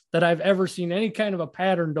time that I've ever seen any kind of a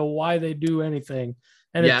pattern to why they do anything.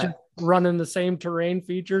 And it's just running the same terrain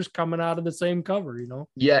features coming out of the same cover,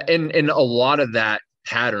 Yeah. And a lot of that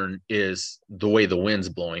pattern is the way the wind's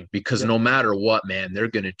blowing, because no matter what, man, they're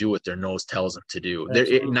going to do what their nose tells them to do.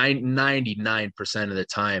 99% of the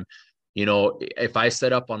time, if I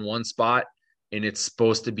set up on one spot and it's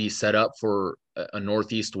supposed to be set up for a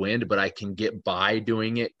northeast wind, but I can get by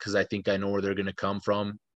doing it because I think I know where they're going to come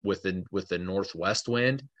from with the northwest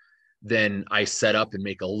wind, then I set up and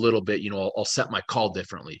make a little bit, I'll set my call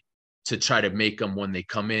differently to try to make them, when they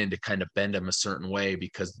come in, to kind of bend them a certain way,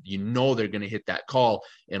 because they're going to hit that call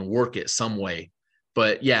and work it some way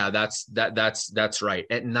But yeah, that's right.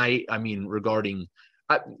 At night, I mean, regarding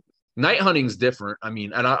night hunting is different. I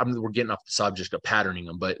mean, and we're getting off the subject of patterning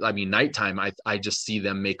them, but I mean, nighttime, I just see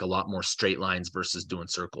them make a lot more straight lines versus doing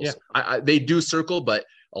circles. Yeah. They do circle, but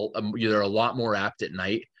they're a lot more apt at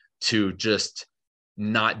night to just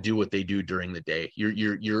not do what they do during the day.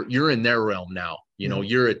 You're in their realm now. You know,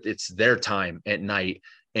 it's their time at night,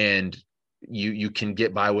 and you can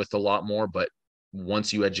get by with a lot more. But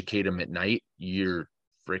once you educate them at night, you're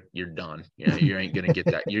done. You know, you ain't gonna get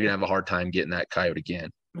that. You're gonna have a hard time getting that coyote again.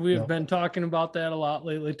 We have been talking about that a lot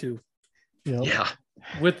lately too. Yeah.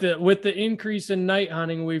 With the increase in night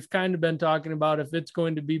hunting, we've kind of been talking about if it's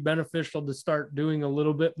going to be beneficial to start doing a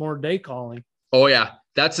little bit more day calling. Oh yeah.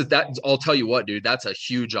 I'll tell you what, dude, that's a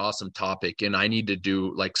huge, awesome topic. And I need to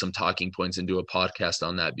do like some talking points and do a podcast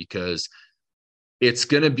on that, because it's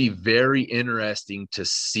going to be very interesting to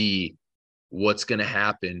see what's going to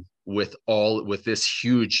happen with this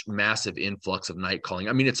huge, massive influx of night calling.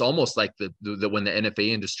 I mean, it's almost like the when the NFA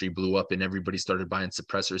industry blew up and everybody started buying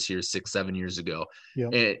suppressors here 6-7 years ago.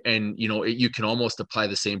 Yep. And you know, you can almost apply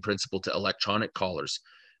the same principle to electronic callers.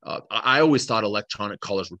 I always thought electronic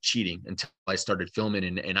callers were cheating until I started filming.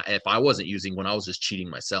 And if I wasn't using one, I was just cheating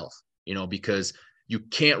myself, you know, because you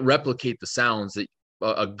can't replicate the sounds that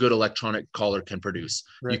a good electronic caller can produce.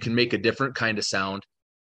 Right. You can make a different kind of sound,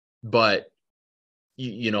 but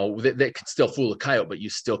you know, that could still fool a coyote, but you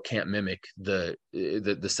still can't mimic the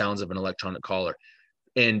sounds of an electronic caller.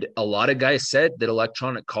 And a lot of guys said that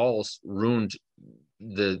electronic calls ruined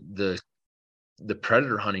the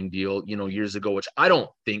predator hunting deal, you know, years ago, which I don't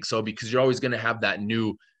think so, because you're always going to have that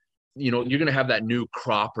new, you know, you're going to have that new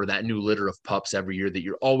crop or that new litter of pups every year that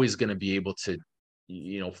you're always going to be able to,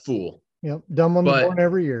 you know, fool. Yep. Dumb ones born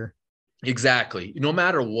every year. Exactly. No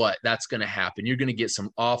matter what, that's going to happen. You're going to get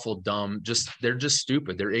some awful dumb, they're just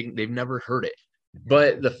stupid. They've never heard it.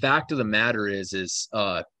 But the fact of the matter is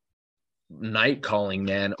night calling,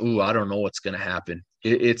 man. Ooh, I don't know what's going to happen.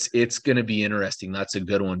 It's going to be interesting. That's a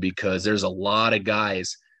good one, because there's a lot of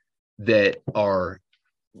guys that are,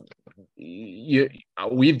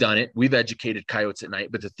 we've done it. We've educated coyotes at night.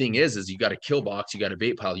 But the thing is you got a kill box, you got a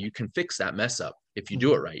bait pile. You can fix that mess up if you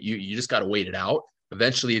do it right. You just got to wait it out.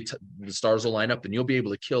 Eventually the stars will line up and you'll be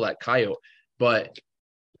able to kill that coyote. But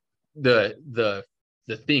the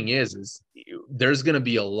thing is there's going to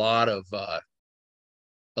be a lot of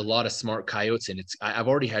smart coyotes. And I've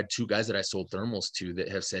already had 2 guys that I sold thermals to that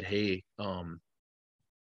have said, hey,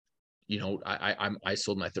 you know, I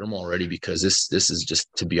sold my thermal already because this is just,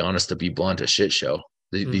 to be honest, to be blunt, a shit show.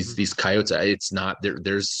 These coyotes, it's not there.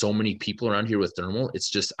 There's so many people around here with thermal. It's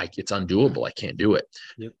just, it's undoable. I can't do it.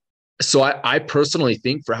 Yep. So I personally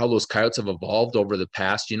think, for how those coyotes have evolved over the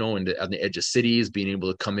past, you know, and on the edge of cities, being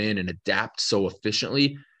able to come in and adapt so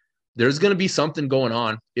efficiently, there's going to be something going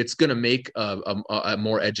on. It's going to make a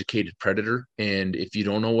more educated predator. And if you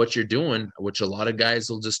don't know what you're doing, which a lot of guys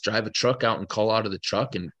will just drive a truck out and call out of the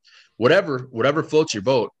truck and whatever floats your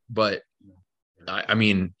boat. But I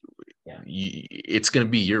mean, it's going to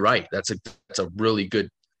be, you're right. That's a really good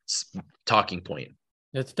talking point.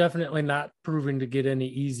 It's definitely not proving to get any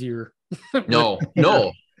easier. No.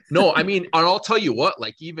 I mean, and I'll tell you what,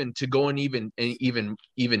 like, even to go in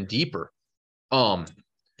even deeper,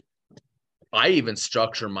 I even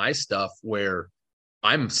structure my stuff where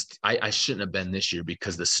I shouldn't have been this year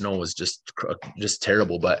because the snow was just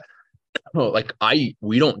terrible. But like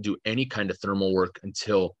we don't do any kind of thermal work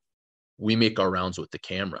until we make our rounds with the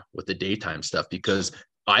camera, with the daytime stuff, because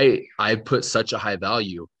I put such a high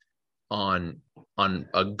value on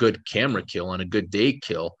a good camera kill, on a good day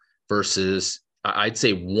kill, versus I'd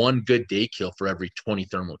say 1 good day kill for every 20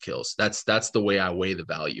 thermal kills. That's the way I weigh the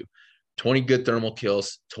value. 20 good thermal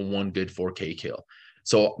kills to 1 good 4K kill.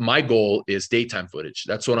 So my goal is daytime footage.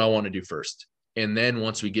 That's what I want to do first. And then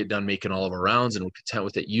once we get done making all of our rounds and we're content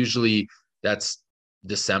with it, usually that's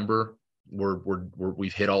December.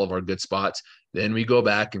 We've hit all of our good spots. Then we go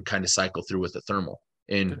back and kind of cycle through with the thermal.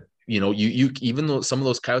 And you know, you even though some of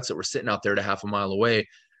those coyotes that were sitting out there to half a mile away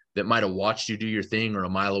that might have watched you do your thing, or a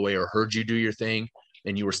mile away, or heard you do your thing,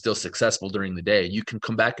 and you were still successful during the day, you can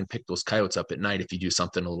come back and pick those coyotes up at night if you do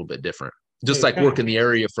something a little bit different. Just like working the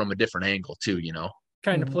area from a different angle too, you know.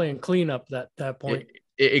 Kind of playing cleanup that point.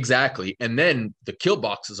 Exactly. And then the kill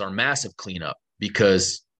boxes are massive cleanup,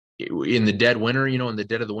 because in the dead winter, you know, in the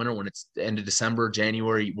dead of the winter, when it's the end of December,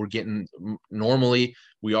 January, we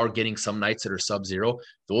are getting some nights that are sub-zero.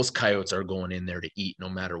 Those coyotes are going in there to eat no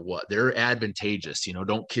matter what. They're advantageous, you know,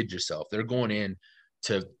 don't kid yourself. They're going in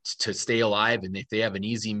to stay alive. And if they have an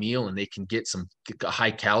easy meal and they can get a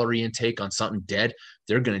high calorie intake on something dead,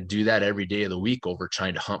 they're going to do that every day of the week over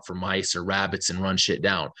trying to hunt for mice or rabbits and run shit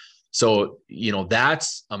down. So,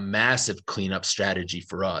 that's a massive cleanup strategy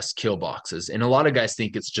for us, kill boxes. And a lot of guys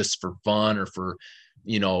think it's just for fun or for,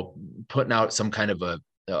 putting out some kind of a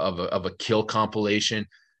kill compilation,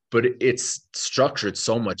 but it's structured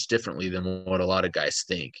so much differently than what a lot of guys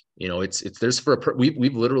think.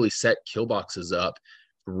 We've literally set kill boxes up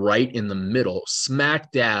right in the middle,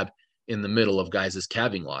 smack dab in the middle of guys'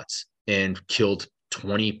 calving lots, and killed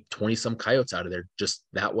 20 some coyotes out of there just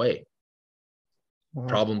that way. Wow.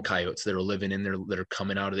 Problem coyotes that are living in there, that are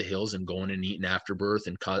coming out of the hills and going and eating afterbirth.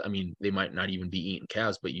 And they might not even be eating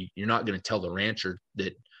calves, but you're not going to tell the rancher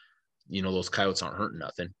that, those coyotes aren't hurting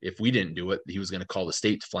nothing. If we didn't do it, he was going to call the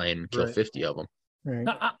state to fly in and kill 50 of them. Right.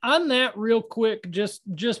 Now, on that real quick, just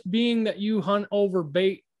being that you hunt over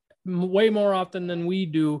bait way more often than we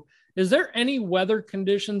do, is there any weather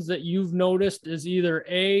conditions that you've noticed is either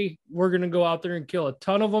A, we're going to go out there and kill a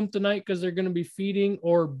ton of them tonight because they're going to be feeding,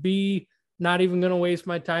 or B, not even going to waste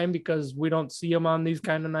my time because we don't see them on these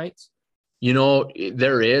kind of nights?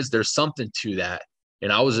 There's something to that.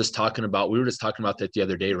 And we were just talking about that the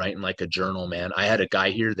other day, writing like a journal, man. I had a guy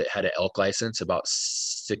here that had an elk license about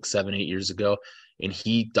 6, 7, 8 years ago. And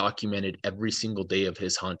he documented every single day of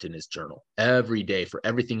his hunt in his journal, every day, for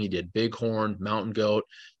everything he did: bighorn, mountain goat,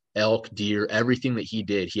 elk, deer, everything that he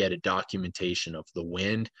did. He had a documentation of the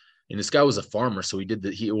wind. And this guy was a farmer, so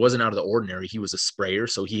it wasn't out of the ordinary. He was a sprayer,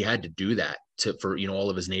 so he had to do that for all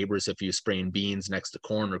of his neighbors. If he was spraying beans next to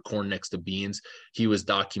corn or corn next to beans, he was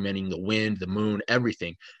documenting the wind, the moon,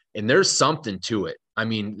 everything. And there's something to it. I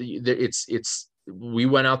mean, we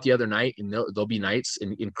went out the other night, and there'll be nights.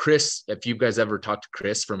 And Chris, if you guys ever talked to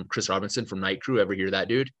Chris Robinson from Night Crew, ever hear that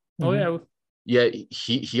dude? Oh yeah. Yeah,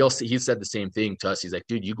 he said the same thing to us. He's like,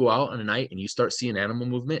 dude, you go out on a night and you start seeing animal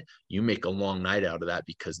movement, you make a long night out of that,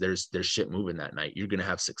 because there's shit moving that night. You're gonna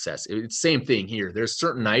have success. It's the same thing here. There's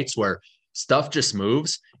certain nights where stuff just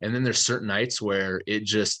moves, and then there's certain nights where it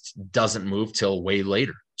just doesn't move till way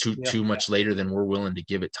later, too much later than we're willing to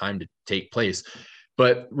give it time to take place.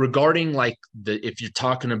 But regarding if you're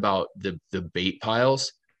talking about the bait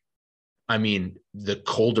piles, I mean, the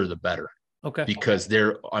colder the better. Okay. Because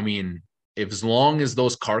as long as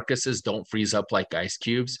those carcasses don't freeze up like ice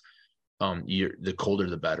cubes, the colder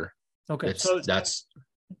the better. Okay.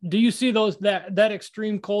 Do you see that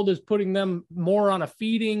extreme cold is putting them more on a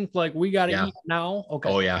feeding, like we got to eat now? Okay.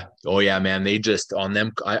 Oh yeah, man. They just on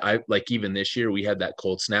them. I like, even this year we had that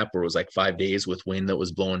cold snap where it was like 5 days with wind that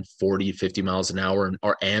was blowing 40, 50 miles an hour, and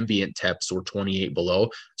our ambient temps were 28 below.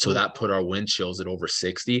 So that put our wind chills at over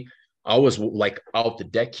 60. I was like out the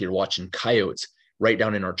deck here watching coyotes right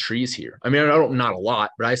down in our trees here. I mean, not a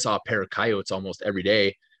lot, but I saw a pair of coyotes almost every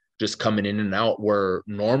day just coming in and out, where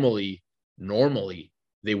normally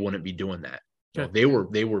they wouldn't be doing that. Okay.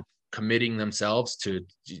 They were committing themselves to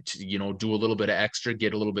do a little bit of extra,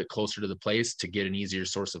 get a little bit closer to the place to get an easier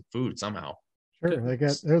source of food somehow. Sure.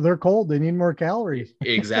 They're cold. They need more calories.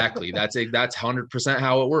 Exactly. That's 100%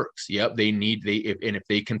 how it works. Yep. If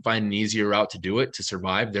they can find an easier route to do it, to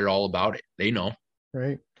survive, they're all about it. They know.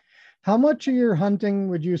 Right. How much of your hunting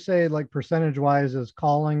would you say, like percentage wise, is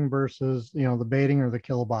calling versus, the baiting or the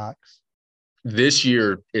kill box? This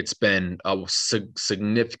year, it's been a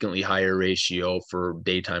significantly higher ratio for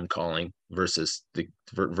daytime calling versus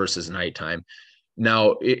nighttime.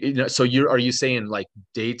 Now, so are you saying like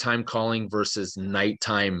daytime calling versus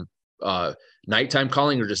nighttime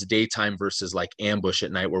calling, or just daytime versus like ambush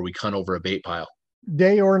at night where we hunt over a bait pile?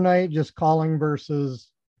 Day or night, just calling versus,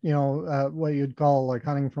 what you'd call like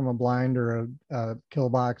hunting from a blind or a kill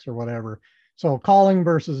box or whatever. So calling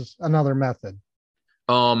versus another method.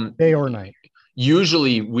 Day or night.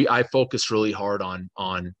 Usually I focus really hard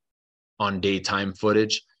on daytime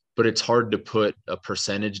footage, but it's hard to put a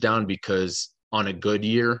percentage down, because on a good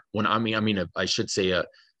year, I should say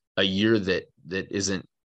a year that isn't,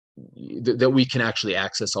 that we can actually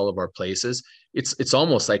access all of our places, it's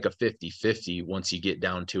almost like a 50-50 once you get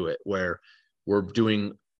down to it, where we're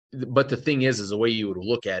doing. But the thing is the way you would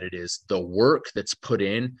look at it is the work that's put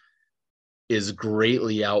in is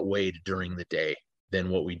greatly outweighed during the day than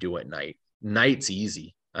what we do at night. Night's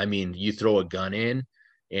easy. I mean, you throw a gun in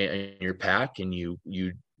your pack, and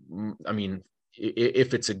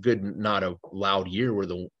if it's a good, not a loud year where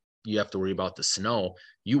you have to worry about the snow,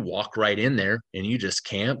 you walk right in there and you just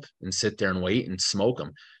camp and sit there and wait and smoke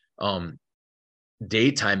them.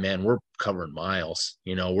 Daytime, man, we're covering miles.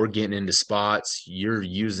 We're getting into spots. You're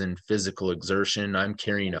using physical exertion. I'm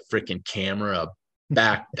carrying a freaking camera, a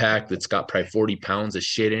backpack that's got probably 40 pounds of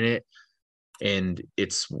shit in it. and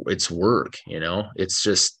it's work, it's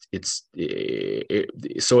just,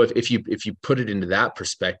 so if you put it into that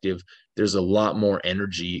perspective, there's a lot more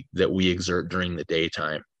energy that we exert during the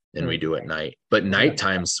daytime than we do at night. But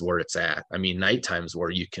nighttime's where it's at. I mean, nighttime's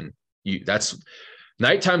where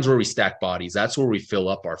nighttime's where we stack bodies. That's where we fill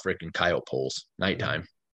up our freaking coyote poles. Nighttime.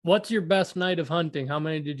 What's your best night of hunting? How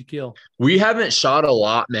many did you kill? We haven't shot a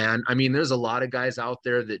lot, man. I mean, there's a lot of guys out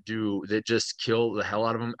there that just kill the hell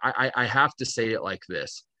out of them. I have to say it like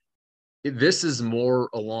this. This is more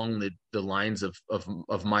along the lines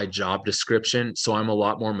of my job description. So I'm a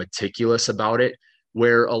lot more meticulous about it,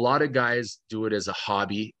 where a lot of guys do it as a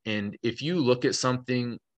hobby. And if you look at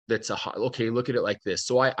something that's look at it like this.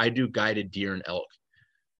 So I do guided deer and elk.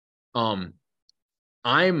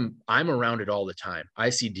 I'm around it all the time. I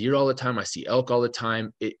see deer all the time. I see elk all the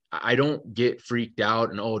time. I don't get freaked out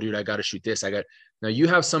and, oh dude, I got to shoot this. Now you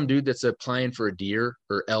have some dude that's applying for a deer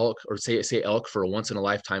or elk, or say elk for a once in a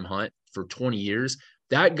lifetime hunt for 20 years.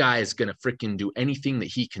 That guy is going to freaking do anything that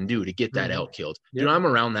he can do to get that elk killed. Dude, I'm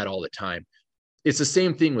around that all the time. It's the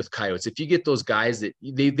same thing with coyotes. If you get those guys that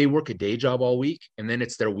they work a day job all week and then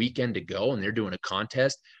it's their weekend to go and they're doing a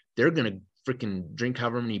contest, they're going to freaking drink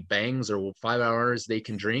however many bangs or 5 hours they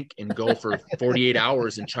can drink and go for 48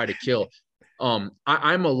 hours and try to kill. I'm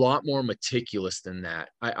a lot more meticulous than that.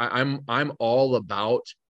 I'm all about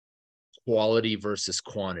quality versus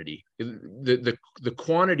quantity. The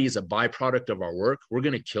quantity is a byproduct of our work. We're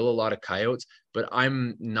going to kill a lot of coyotes, but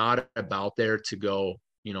I'm not about there to go,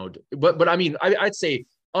 but I mean, I'd say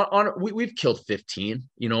we've killed 15,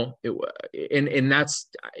 and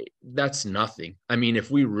that's nothing. I mean,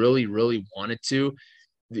 if we really, really wanted to,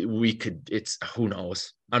 we could, who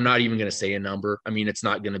knows? I'm not even going to say a number. I mean, it's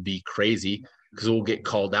not going to be crazy because we'll get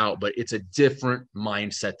called out, but it's a different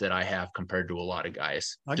mindset that I have compared to a lot of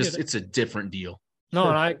guys. It's a different deal. No,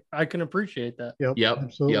 and I can appreciate that. Yep.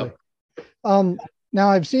 Absolutely. Yep. Now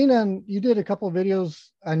I've seen you did a couple of videos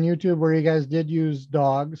on YouTube where you guys did use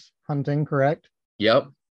dogs hunting, correct? Yep.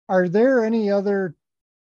 Are there any other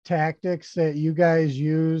tactics that you guys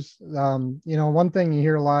use? One thing you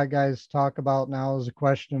hear a lot of guys talk about now is a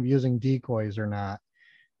question of using decoys or not.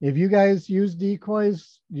 If you guys use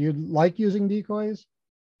decoys, do you like using decoys?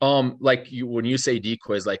 Like when you say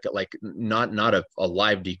decoys, like not a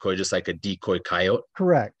live decoy, just like a decoy coyote.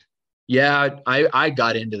 Correct. Yeah, I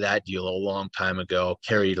got into that deal a long time ago.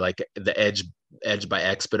 Carried like the Edge by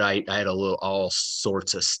Expedite. I had all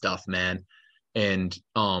sorts of stuff, man. And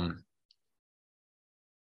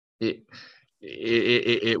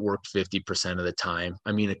it worked 50% of the time.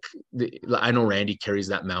 I mean, I know Randy carries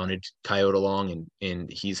that mounted coyote along,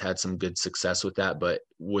 and he's had some good success with that. But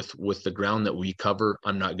with the ground that we cover,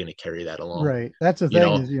 I'm not going to carry that along. Right. That's the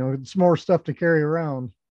thing. It's more stuff to carry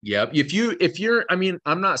around. Yeah. If you're, I mean,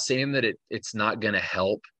 I'm not saying that it's not going to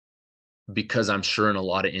help, because I'm sure in a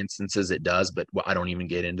lot of instances it does, but I don't even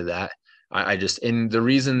get into that. And the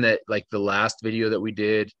reason that, like, the last video that we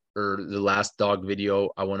did, or the last dog video,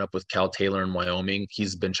 I went up with Cal Taylor in Wyoming.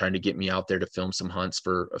 He's been trying to get me out there to film some hunts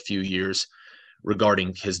for a few years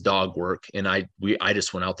regarding his dog work. And I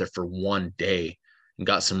just went out there for one day and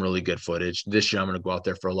got some really good footage. This year I'm going to go out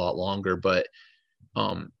there for a lot longer, but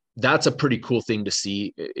that's a pretty cool thing to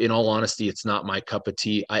see. In all honesty, it's not my cup of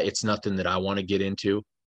tea. It's nothing that I want to get into,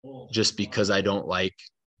 just because I don't like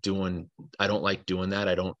doing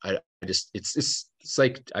that. It's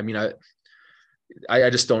like, I mean, I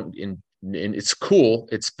just don't, and it's cool.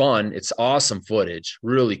 It's fun. It's awesome footage,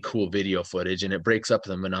 really cool video footage. And it breaks up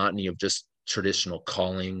the monotony of just traditional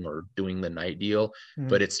calling or doing the night deal. Mm-hmm.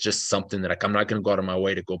 But it's just something that I'm not going to go out of my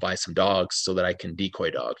way to go buy some dogs so that I can decoy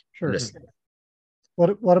dog. Sure.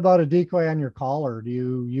 What about a decoy on your collar? Do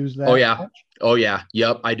you use that? Oh yeah. Much? Oh yeah.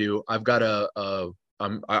 Yep. I do. I've got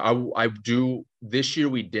I do. This year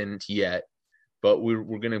we didn't yet, but we're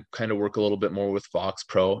going to kind of work a little bit more with Fox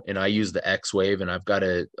Pro, and I use the X-Wave, and I've got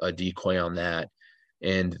a decoy on that.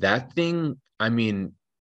 And that thing, I mean,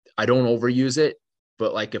 I don't overuse it,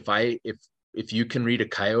 but like if you can read a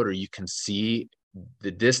coyote, or you can see the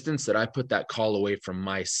distance that I put that call away from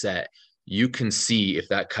my set, you can see if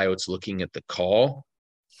that coyote's looking at the call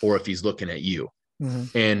or if he's looking at you.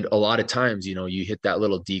 Mm-hmm. And a lot of times, you hit that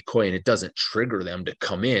little decoy and it doesn't trigger them to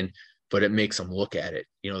come in, but it makes them look at it,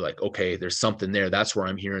 like, okay, there's something there. That's where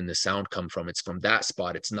I'm hearing the sound come from. It's from that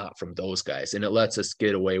spot. It's not from those guys. And it lets us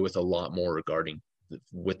get away with a lot more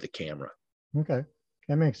with the camera. Okay.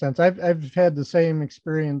 That makes sense. I've had the same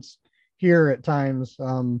experience here at times.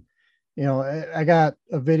 I got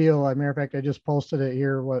a video. As a matter of fact, I just posted it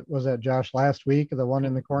here. What was that, Josh, last week? The one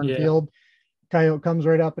in the cornfield. Yeah. Coyote comes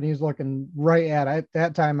right up and he's looking right at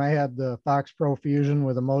that time. I had the Fox Pro Fusion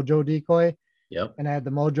with a Mojo decoy, Yep. And I had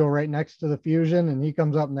the Mojo right next to the Fusion, and he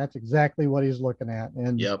comes up and that's exactly what he's looking at.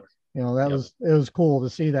 And Yep. you know, it was cool to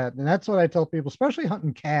see that. And that's what I tell people, especially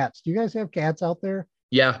hunting cats. Do you guys have cats out there?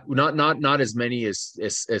 Yeah, not as many as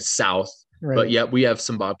south, Right. but yeah, we have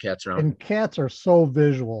some bobcats around. And cats are so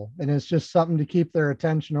visual, and it's just something to keep their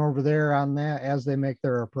attention over there on that as they make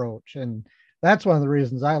their approach. And that's one of the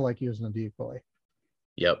reasons I like using a decoy.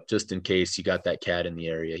 Yep, just in case you got that cat in the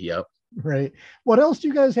area. Yep. Right. What else do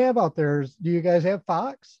you guys have out there? Do you guys have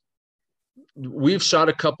fox? We've shot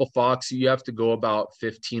a couple fox. You have to go about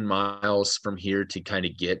 15 miles from here to kind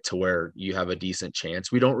of get to where you have a decent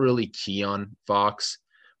chance. We don't really key on fox.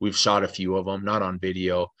 We've shot a few of them, not on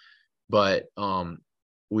video, but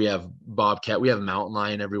we have bobcat. We have mountain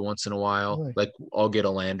lion every once in a while. Really? Like I'll get a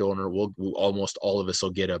landowner. We'll almost all of us will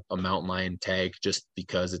get a mountain lion tag just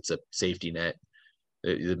because it's a safety net.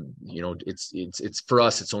 You know, it's for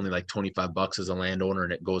us, it's only like $25 as a landowner,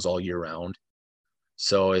 and it goes all year round.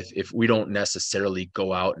 So if we don't necessarily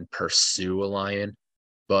go out and pursue a lion,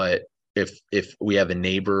 but if we have a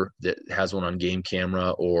neighbor that has one on game camera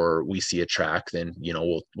or we see a track, then, you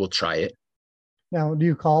know, we'll try it. Now, do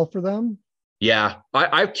you call for them? Yeah.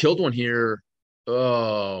 I've killed one here.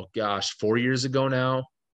 Oh gosh, 4 years ago now.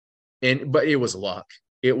 But it was luck.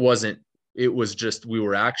 It was just, we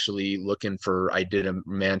were actually looking for, I did a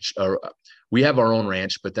ranch, we have our own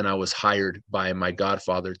ranch, but then I was hired by my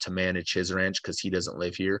godfather to manage his ranch because he doesn't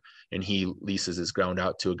live here, and he leases his ground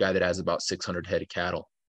out to a guy that has about 600 head of cattle,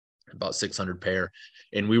 about 600 pair.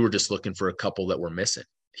 And we were just looking for a couple that were missing.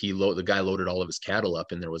 The guy loaded all of his cattle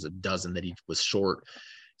up, and there was a dozen that he was short.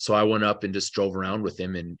 So I went up and just drove around with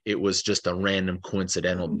him, and it was just a random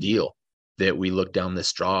coincidental deal that we looked down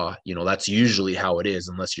this draw. You know, that's usually how it is,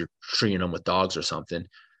 unless you're treeing them with dogs or something.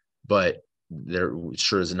 But there,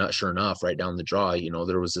 sure enough, right down the draw, you know,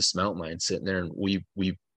 there was this mountain lion sitting there, and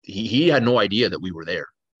he had no idea that we were there.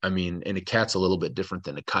 I mean, and a cat's a little bit different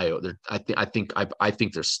than a coyote. I think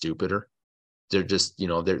they're stupider. They're just, you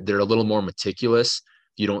know, they're a little more meticulous.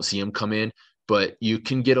 You don't see them come in, but you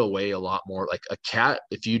can get away a lot more. Like a cat,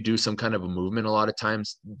 if you do some kind of a movement, a lot of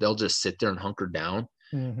times they'll just sit there and hunker down.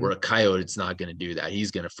 Mm-hmm. Where a coyote, it's not going to do that.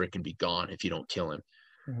 He's going to freaking be gone if you don't kill him.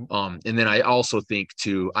 Mm-hmm. And then I also think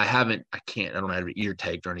too, I don't have an ear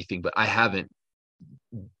tagged or anything, but I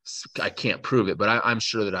can't prove it, but I'm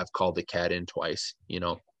sure that I've called the cat in twice, you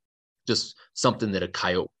know, just something that a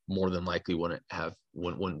coyote more than likely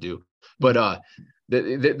wouldn't do. But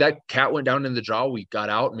that cat went down in the draw. We got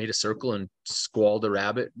out, made a circle, and squalled a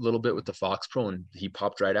rabbit a little bit with the Fox Pro, and he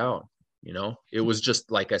popped right out. You know, it was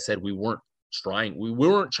just, like I said, we weren't trying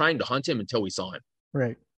to hunt him until we saw him.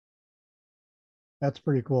 Right. That's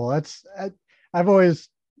pretty cool. I've always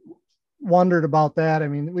wondered about that. I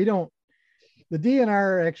mean, the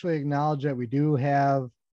DNR actually acknowledge that we do have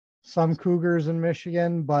some cougars in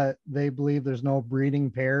Michigan, but they believe there's no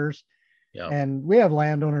breeding pairs. Yeah. And we have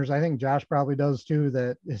landowners, I think Josh probably does too,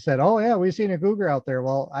 that said, oh yeah, we've seen a cougar out there.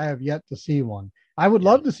 Well, I have yet to see one. I would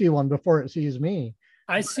love to see one before it sees me.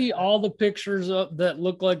 I see all the pictures up that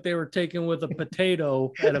look like they were taken with a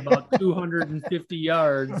potato at about 250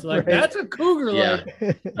 yards. Like, right. That's a cougar. Yeah.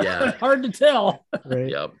 Like, yeah. Hard to tell. Right.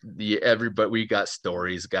 Yeah. Everybody, we got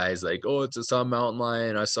stories, guys, like, oh, I saw a mountain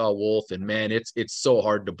lion, I saw a wolf, and man, it's so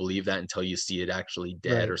hard to believe that until you see it actually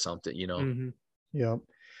dead, right, or something, you know? Mm-hmm. Yeah.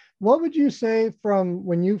 What would you say from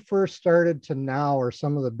when you first started to now are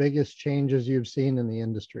some of the biggest changes you've seen in the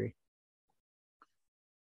industry?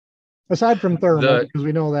 Aside from thermal, because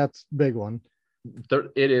we know that's a big one.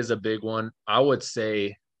 It is a big one. I would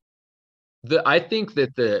say I think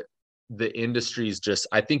that the industry's just,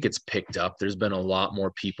 I think it's picked up. There's been a lot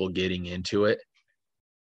more people getting into it.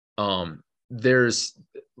 There's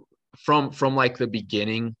from like the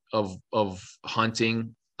beginning of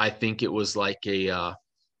hunting, I think it was like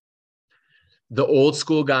the old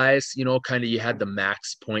school guys, you know, kind of, you had the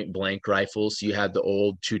max point blank rifles, you had the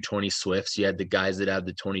old 220 Swifts, you had the guys that had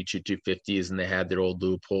the 22 250s, and they had their old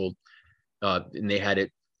Leupold, and they had it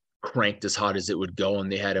cranked as hot as it would go, and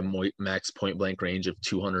they had a max point blank range of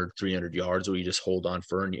 200, 300 yards where you just hold on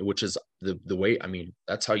for, which is the way, I mean,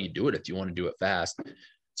 that's how you do it if you want to do it fast.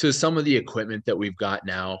 So some of the equipment that we've got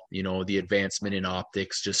now, you know, the advancement in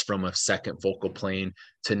optics, just from a second focal plane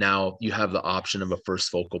to now you have the option of a first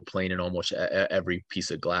focal plane in almost every piece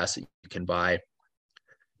of glass that you can buy.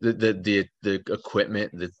 The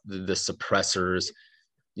equipment, the suppressors,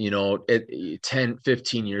 you know, 10,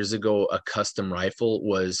 15 years ago, a custom rifle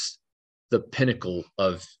was the pinnacle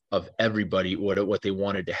of everybody, what they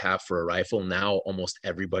wanted to have for a rifle. Now almost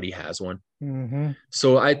everybody has one. Mm-hmm.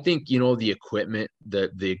 So I think, you know, the equipment,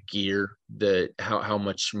 the gear, how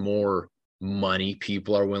much more money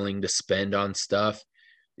people are willing to spend on stuff,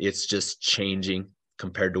 it's just changing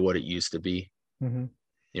compared to what it used to be. Mm-hmm.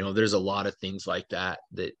 You know, there's a lot of things like that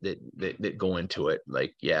go into it.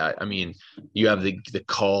 Like, yeah, I mean, you have the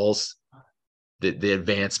calls, the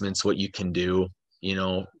advancements, what you can do, you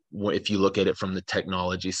know, if you look at it from the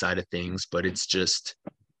technology side of things, but it's just,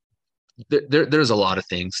 there's a lot of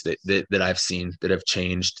things that I've seen that have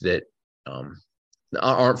changed that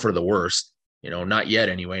aren't for the worst, you know, not yet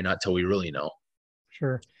anyway, not till we really know.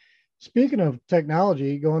 Sure. Speaking of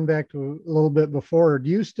technology, going back to a little bit before, do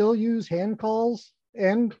you still use hand calls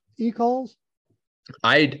and e-calls?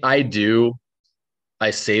 I do. I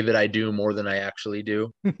say that I do more than I actually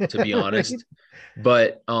do, to be honest.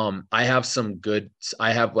 But I have some good,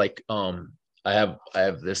 I have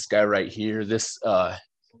this guy right here. This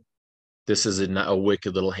is a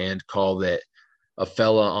wicked little hand call that a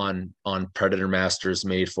fella on Predator Masters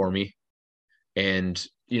made for me. And,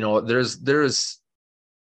 you know,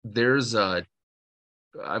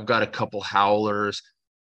 I've got a couple howlers.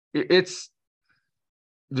 It's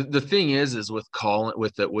the thing is with calling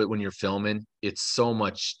when you're filming, it's so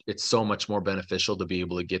much more beneficial to be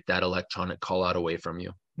able to get that electronic call out away from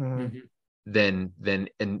you than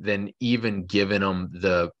even giving them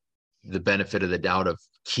the benefit of the doubt of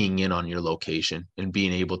keying in on your location and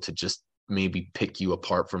being able to just maybe pick you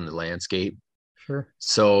apart from the landscape. Sure.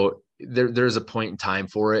 So there's a point in time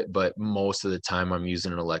for it, but most of the time I'm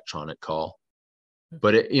using an electronic call.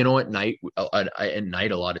 But you know, at night, a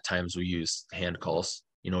lot of times we use hand calls,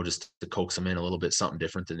 you know, just to coax them in a little bit, something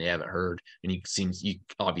different than they haven't heard. And you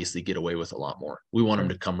obviously get away with a lot more. We want them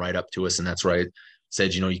to come right up to us. And that's where I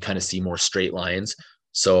said, you know, you kind of see more straight lines.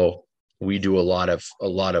 So we do a lot of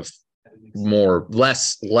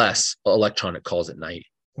less electronic calls at night.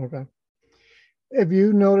 Okay. Have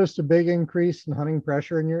you noticed a big increase in hunting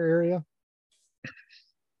pressure in your area?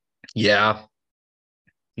 Yeah.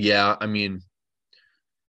 I mean,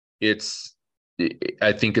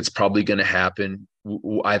 I think it's probably going to happen.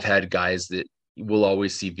 I've had guys that will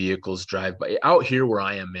always see vehicles drive by out here where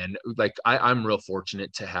I am, man. Like I'm real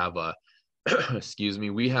fortunate to have excuse me.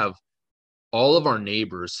 We have all of our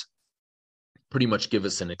neighbors pretty much give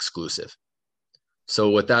us an exclusive. So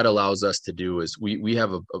what that allows us to do is we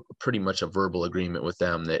have a pretty much a verbal agreement with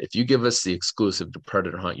them that if you give us the exclusive to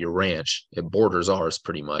predator hunt your ranch, it borders ours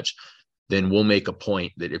pretty much, then we'll make a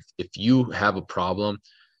point that if you have a problem,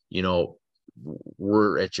 you know,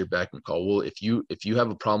 we're at your beck and call. Well, if you have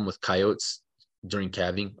a problem with coyotes during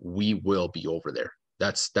calving, we will be over there.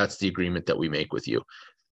 That's the agreement that we make with you.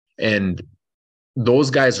 And those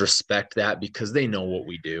guys respect that because they know what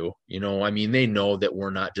we do. You know, I mean, they know that we're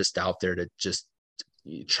not just out there to just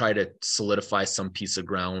try to solidify some piece of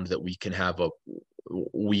ground that we can have a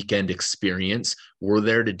weekend experience. We're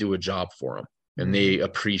there to do a job for them, and they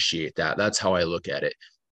appreciate that. That's how I look at it.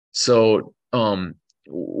 So,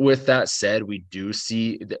 with that said, we do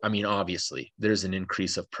see, I mean, obviously there's an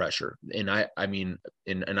increase of pressure, and I mean,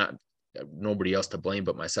 nobody else to blame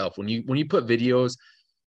but myself. When you put videos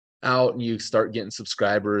out and you start getting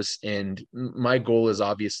subscribers, and my goal is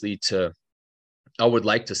obviously I would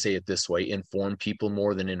like to say it this way, inform people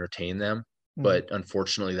more than entertain them. But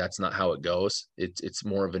unfortunately, that's not how it goes. It's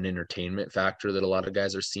more of an entertainment factor that a lot of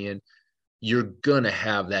guys are seeing. You're going to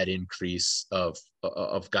have that increase of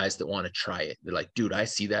guys that want to try it. They're like, dude, I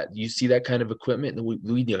see that. You see that kind of equipment?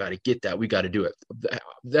 We got to get that. We got to do it.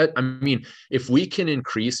 I mean, if we can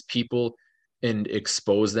increase people and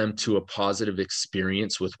expose them to a positive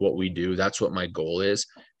experience with what we do, that's what my goal is.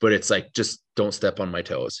 But it's like, just don't step on my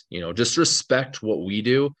toes, you know, just respect what we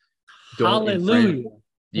do. Hallelujah.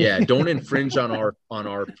 Don't infringe on our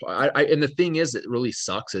and the thing is, it really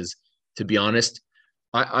sucks is, to be honest,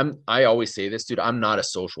 I always say this, dude, I'm not a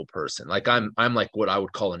social person. Like I'm like what I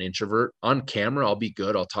would call an introvert. On camera, I'll be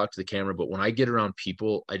good. I'll talk to the camera, but when I get around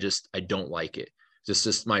people, I don't like it. That's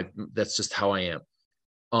just how I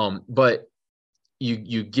am. But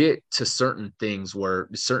you get to certain things where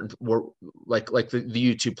like the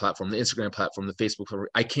YouTube platform, the Instagram platform, the Facebook platform,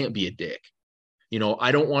 I can't be a dick. You know,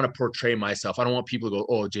 I don't want to portray myself. I don't want people to go,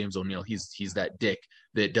 oh, James O'Neill, he's that dick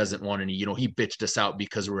that doesn't want any, you know, he bitched us out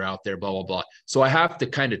because we're out there, blah, blah, blah. So I have to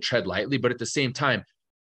kind of tread lightly, but at the same time,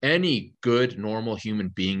 any good, normal human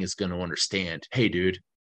being is going to understand, hey, dude,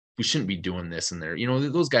 we shouldn't be doing this in there. You know,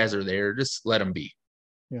 those guys are there. Just let them be.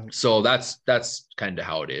 Yeah. So that's kind of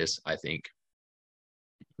how it is, I think.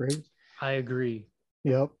 Great. I agree.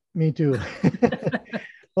 Yep. Me too.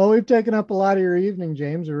 Well, we've taken up a lot of your evening,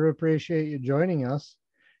 James. We really appreciate you joining us.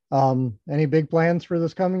 Any big plans for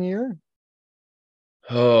this coming year?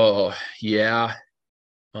 Oh, yeah.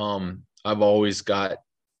 I've always got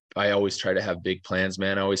I always try to have big plans,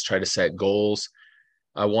 man. I always try to set goals.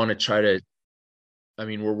 I want to try to, I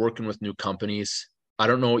mean, we're working with new companies. I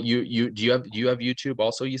don't know. Do you have YouTube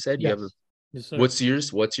also? You said you Yes. have Yes, sir.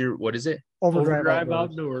 what is it? Overdrive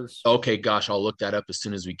Outdoors. Okay. Gosh, I'll look that up as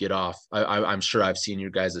soon as we get off. I'm sure I've seen your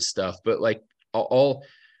guys' stuff, but like I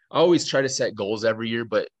always try to set goals every year,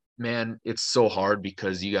 but man, it's so hard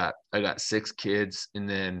because I got 6 kids and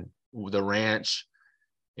then the ranch,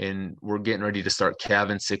 and we're getting ready to start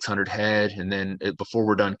calving 600 head. And then before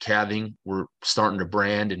we're done calving, we're starting to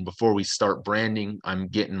brand. And before we start branding, I'm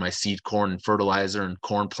getting my seed corn and fertilizer and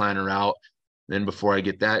corn planter out. Then before I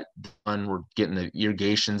get that done, we're getting the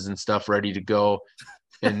irrigations and stuff ready to go.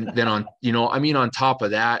 And then on top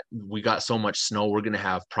of that, we got so much snow, we're going to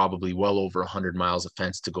have probably well over 100 miles of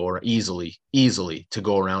fence to go around, easily to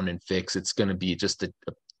go around and fix. It's going to be just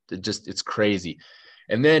it's crazy.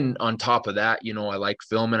 And then on top of that, I like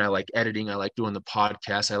filming, I like editing, I like doing the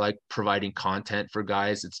podcast, I like providing content for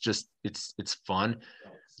guys. It's fun.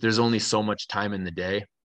 There's only so much time in the day,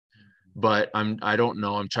 but I don't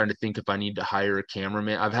know. I'm trying to think if I need to hire a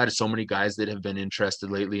cameraman. I've had so many guys that have been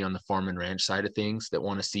interested lately on the farm and ranch side of things that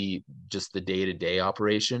want to see just the day-to-day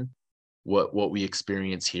operation, what we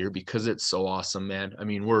experience here, because it's so awesome, man. I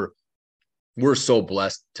mean, we're so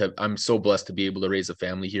blessed I'm so blessed to be able to raise a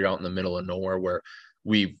family here out in the middle of nowhere where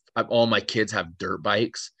all my kids have dirt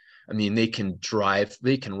bikes. I mean, they can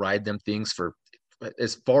ride them things for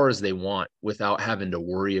as far as they want without having to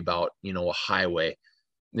worry about, a highway.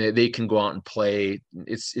 They can go out and play.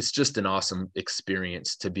 It's just an awesome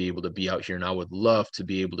experience to be able to be out here. And I would love to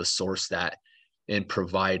be able to source that and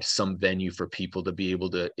provide some venue for people to be able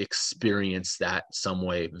to experience that some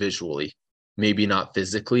way visually, maybe not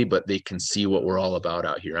physically, but they can see what we're all about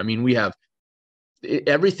out here. I mean,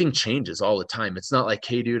 everything changes all the time. It's not like,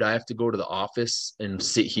 hey, dude, I have to go to the office and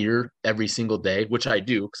sit here every single day, which I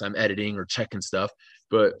do because I'm editing or checking stuff.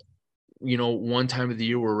 But, one time of the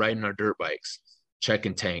year, we're riding our dirt bikes,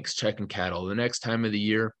 checking tanks, checking cattle. The next time of the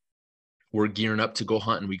year, we're gearing up to go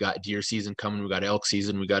hunting. We got deer season coming. We got elk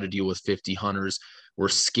season. We got to deal with 50 hunters. We're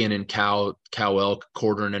skinning cow elk,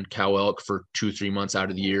 quartering and cow elk for 2-3 months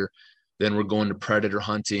out of the year. Then we're going to predator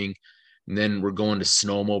hunting. And then we're going to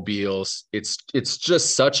snowmobiles. It's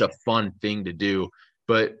just such a fun thing to do.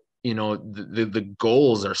 But, the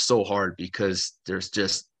goals are so hard because there's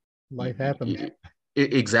just life happens.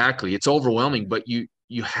 Exactly. It's overwhelming, but you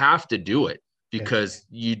have to do it because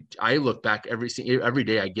I look back every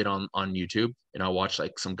day I get on YouTube and I watch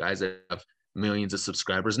like some guys that have millions of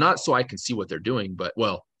subscribers, not so I can see what they're doing, but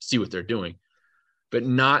see what they're doing, but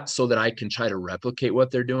not so that I can try to replicate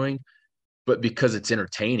what they're doing, but because it's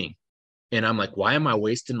entertaining. And I'm like, why am I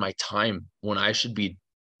wasting my time when I should be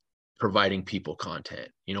providing people content,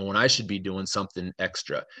 when I should be doing something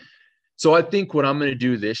extra? So I think what I'm going to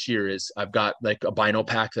do this year is I've got like a Bino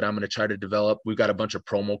pack that I'm going to try to develop. We've got a bunch of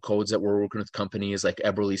promo codes that we're working with companies like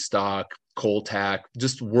Eberly Stock, Coltac,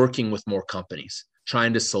 just working with more companies,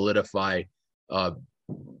 trying to solidify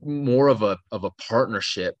more of a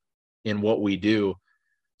partnership in what we do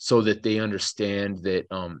so that they understand that,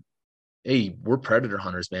 hey, we're predator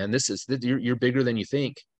hunters, man. You're bigger than you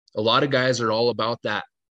think. A lot of guys are all about that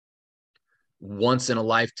once in a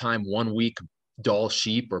lifetime, 1 week doll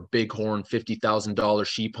sheep or bighorn $50,000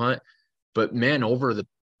 sheep hunt. But man,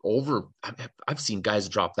 I've seen guys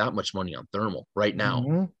drop that much money on thermal right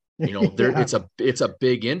now. Mm-hmm. It's a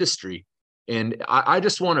big industry. And I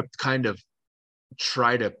just want to kind of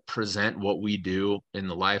try to present what we do in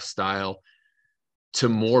the lifestyle to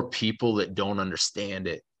more people that don't understand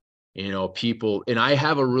it. People, and I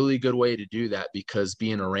have a really good way to do that because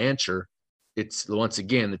being a rancher, it's once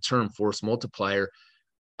again, the term force multiplier.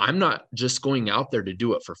 I'm not just going out there to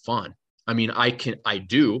do it for fun. I mean, I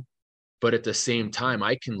do, but at the same time,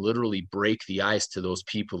 I can literally break the ice to those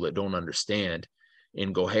people that don't understand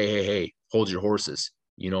and go, hey, hold your horses.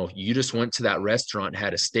 You just went to that restaurant and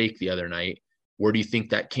had a steak the other night. Where do you think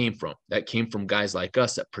that came from? That came from guys like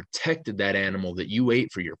us that protected that animal that you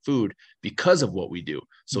ate for your food because of what we do.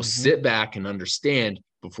 So mm-hmm. Sit back and understand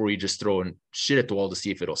before you just throw shit at the wall to see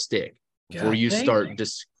if it'll stick. Before you start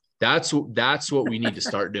just that's what we need to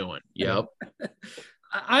start doing. Yep.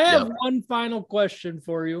 I have one final question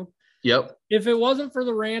for you. Yep. If it wasn't for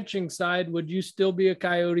the ranching side, would you still be a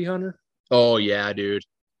coyote hunter? Oh yeah, dude.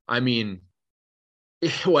 I mean,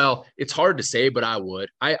 well, it's hard to say, but I would.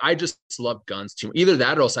 I just love guns too. Either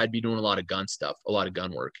that or else I'd be doing a lot of gun stuff, a lot of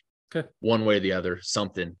gun work. Okay. One way or the other,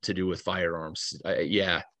 something to do with firearms.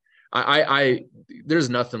 Yeah. There's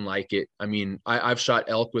nothing like it. I mean, I've shot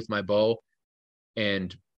elk with my bow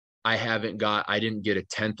and I didn't get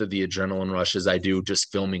 1/10 of the adrenaline rush as I do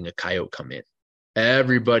just filming a coyote come in.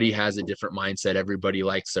 Everybody has a different mindset. Everybody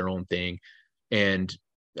likes their own thing. And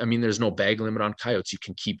I mean, there's no bag limit on coyotes. You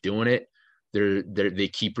can keep doing it. They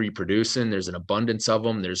keep reproducing. There's an abundance of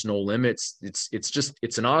them. There's no limits.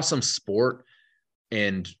 It's an awesome sport.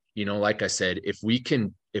 And, you know, like I said, if we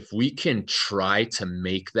can try to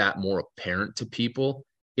make that more apparent to people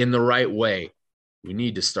in the right way, we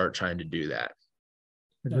need to start trying to do that.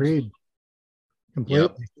 Agreed.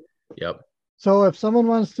 Completely. Yep. So if someone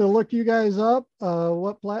wants to look you guys up,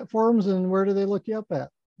 what platforms and where do they look you up at?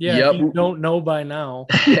 Yeah, if you don't know by now.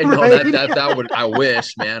 No, that would, I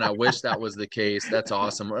wish, man. I wish that was the case. That's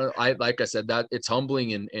awesome. Like I said, that it's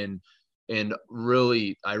humbling and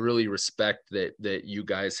really, I really respect that you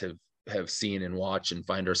guys have seen and watched and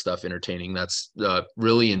find our stuff entertaining. That's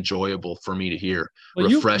really enjoyable for me to hear. Well,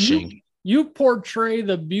 refreshing. You portray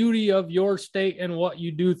the beauty of your state and what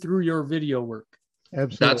you do through your video work.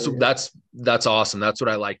 Absolutely. That's awesome. That's what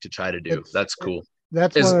I like to try to do. That's cool.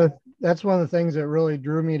 That's one of the things that really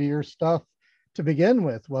drew me to your stuff to begin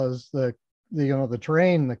with, was the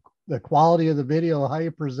terrain, the quality of the video, how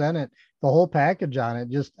you present it, the whole package on it.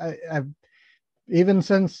 Just I've even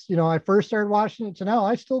since, you know, I first started watching it to now,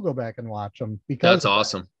 I still go back and watch them because that's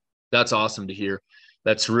awesome. That's awesome to hear.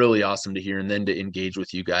 That's really awesome to hear. And then to engage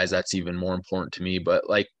with you guys, that's even more important to me. But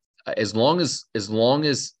like, as long as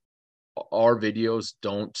our videos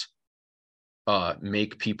don't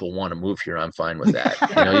make people want to move here, I'm fine with that.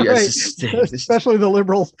 You know, you guys especially the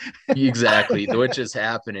liberals. Exactly, which is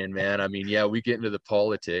happening, man. I mean, yeah, we get into the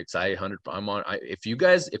politics. If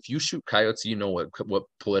you shoot coyotes, you know what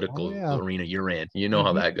political arena you're in. You know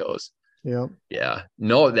how that goes. Yeah.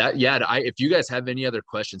 No, if you guys have any other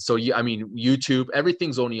questions, so I mean, YouTube,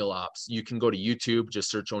 everything's O'Neill Ops. You can go to YouTube,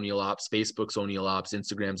 just search O'Neill Ops, Facebook's O'Neill Ops,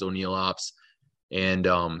 Instagram's O'Neill Ops, and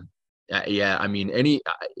I mean,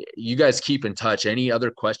 you guys keep in touch. Any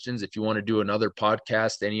other questions? If you want to do another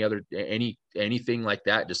podcast, anything like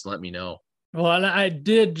that, just let me know. Well, and I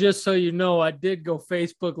did, just so you know, I did go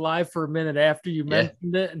Facebook Live for a minute after you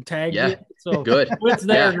mentioned it and tagged it. So good. It's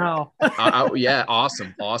there now.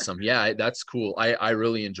 Awesome. Yeah, that's cool. I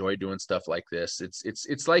really enjoy doing stuff like this.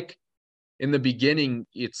 It's like, in the beginning,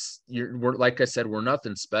 we're like I said, we're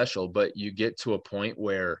nothing special, but you get to a point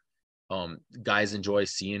where guys enjoy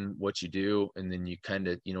seeing what you do, and then you kind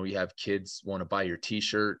of, you know, you have kids want to buy your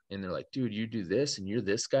t-shirt and they're like, dude, you do this and you're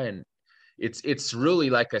this guy, and it's really,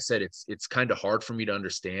 like I said, it's kind of hard for me to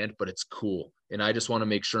understand, but it's cool, and I just want to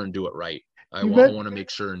make sure and do it right. I want to make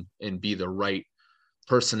sure and be the right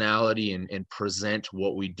personality and present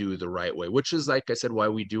what we do the right way, which is, like I said, why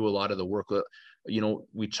we do a lot of the work. You know,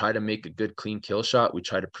 we try to make a good, clean kill shot. We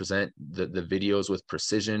try to present the videos with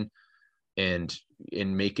precision and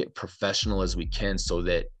make it professional as we can, so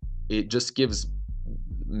that it just gives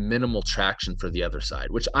minimal traction for the other side,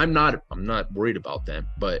 which I'm not worried about them.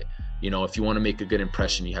 But, you know, if you want to make a good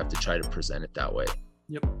impression, you have to try to present it that way.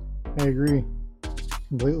 Yep. I agree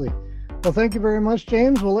completely. Well, thank you very much,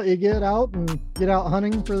 James. We'll let you get out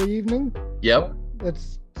hunting for the evening. Yep.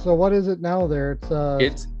 So what is it now there?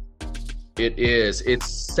 It's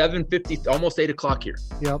 7:50, almost 8 o'clock here.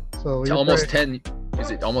 Yep. So it's almost 10. Is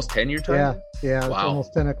it almost 10 your time? Yeah. Wow. It's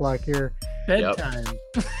almost 10 o'clock here. Bedtime.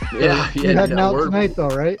 Yep. You're heading out tonight though,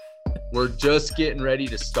 right? We're just getting ready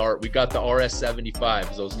to start. We got the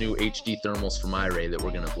RS75s, those new HD thermals from iRay that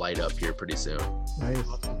we're going to light up here pretty soon. Nice.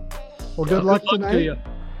 Well, good luck tonight. To you.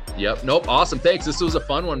 Yep. Nope. Awesome. Thanks. This was a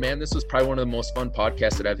fun one, man. This was probably one of the most fun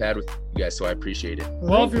podcasts that I've had with you guys, so I appreciate it.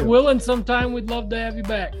 Well, if you're willing sometime, we'd love to have you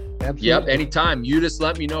back. Absolutely. Yep. Anytime. You just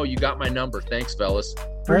let me know. You got my number. Thanks, fellas.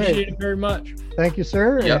 Appreciate it very much. Thank you,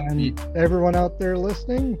 sir. Yep. And everyone out there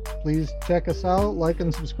listening, please check us out, like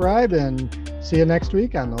and subscribe, and see you next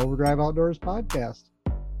week on the Overdrive Outdoors podcast.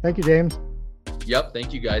 Thank you, James. Yep.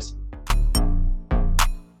 Thank you, guys.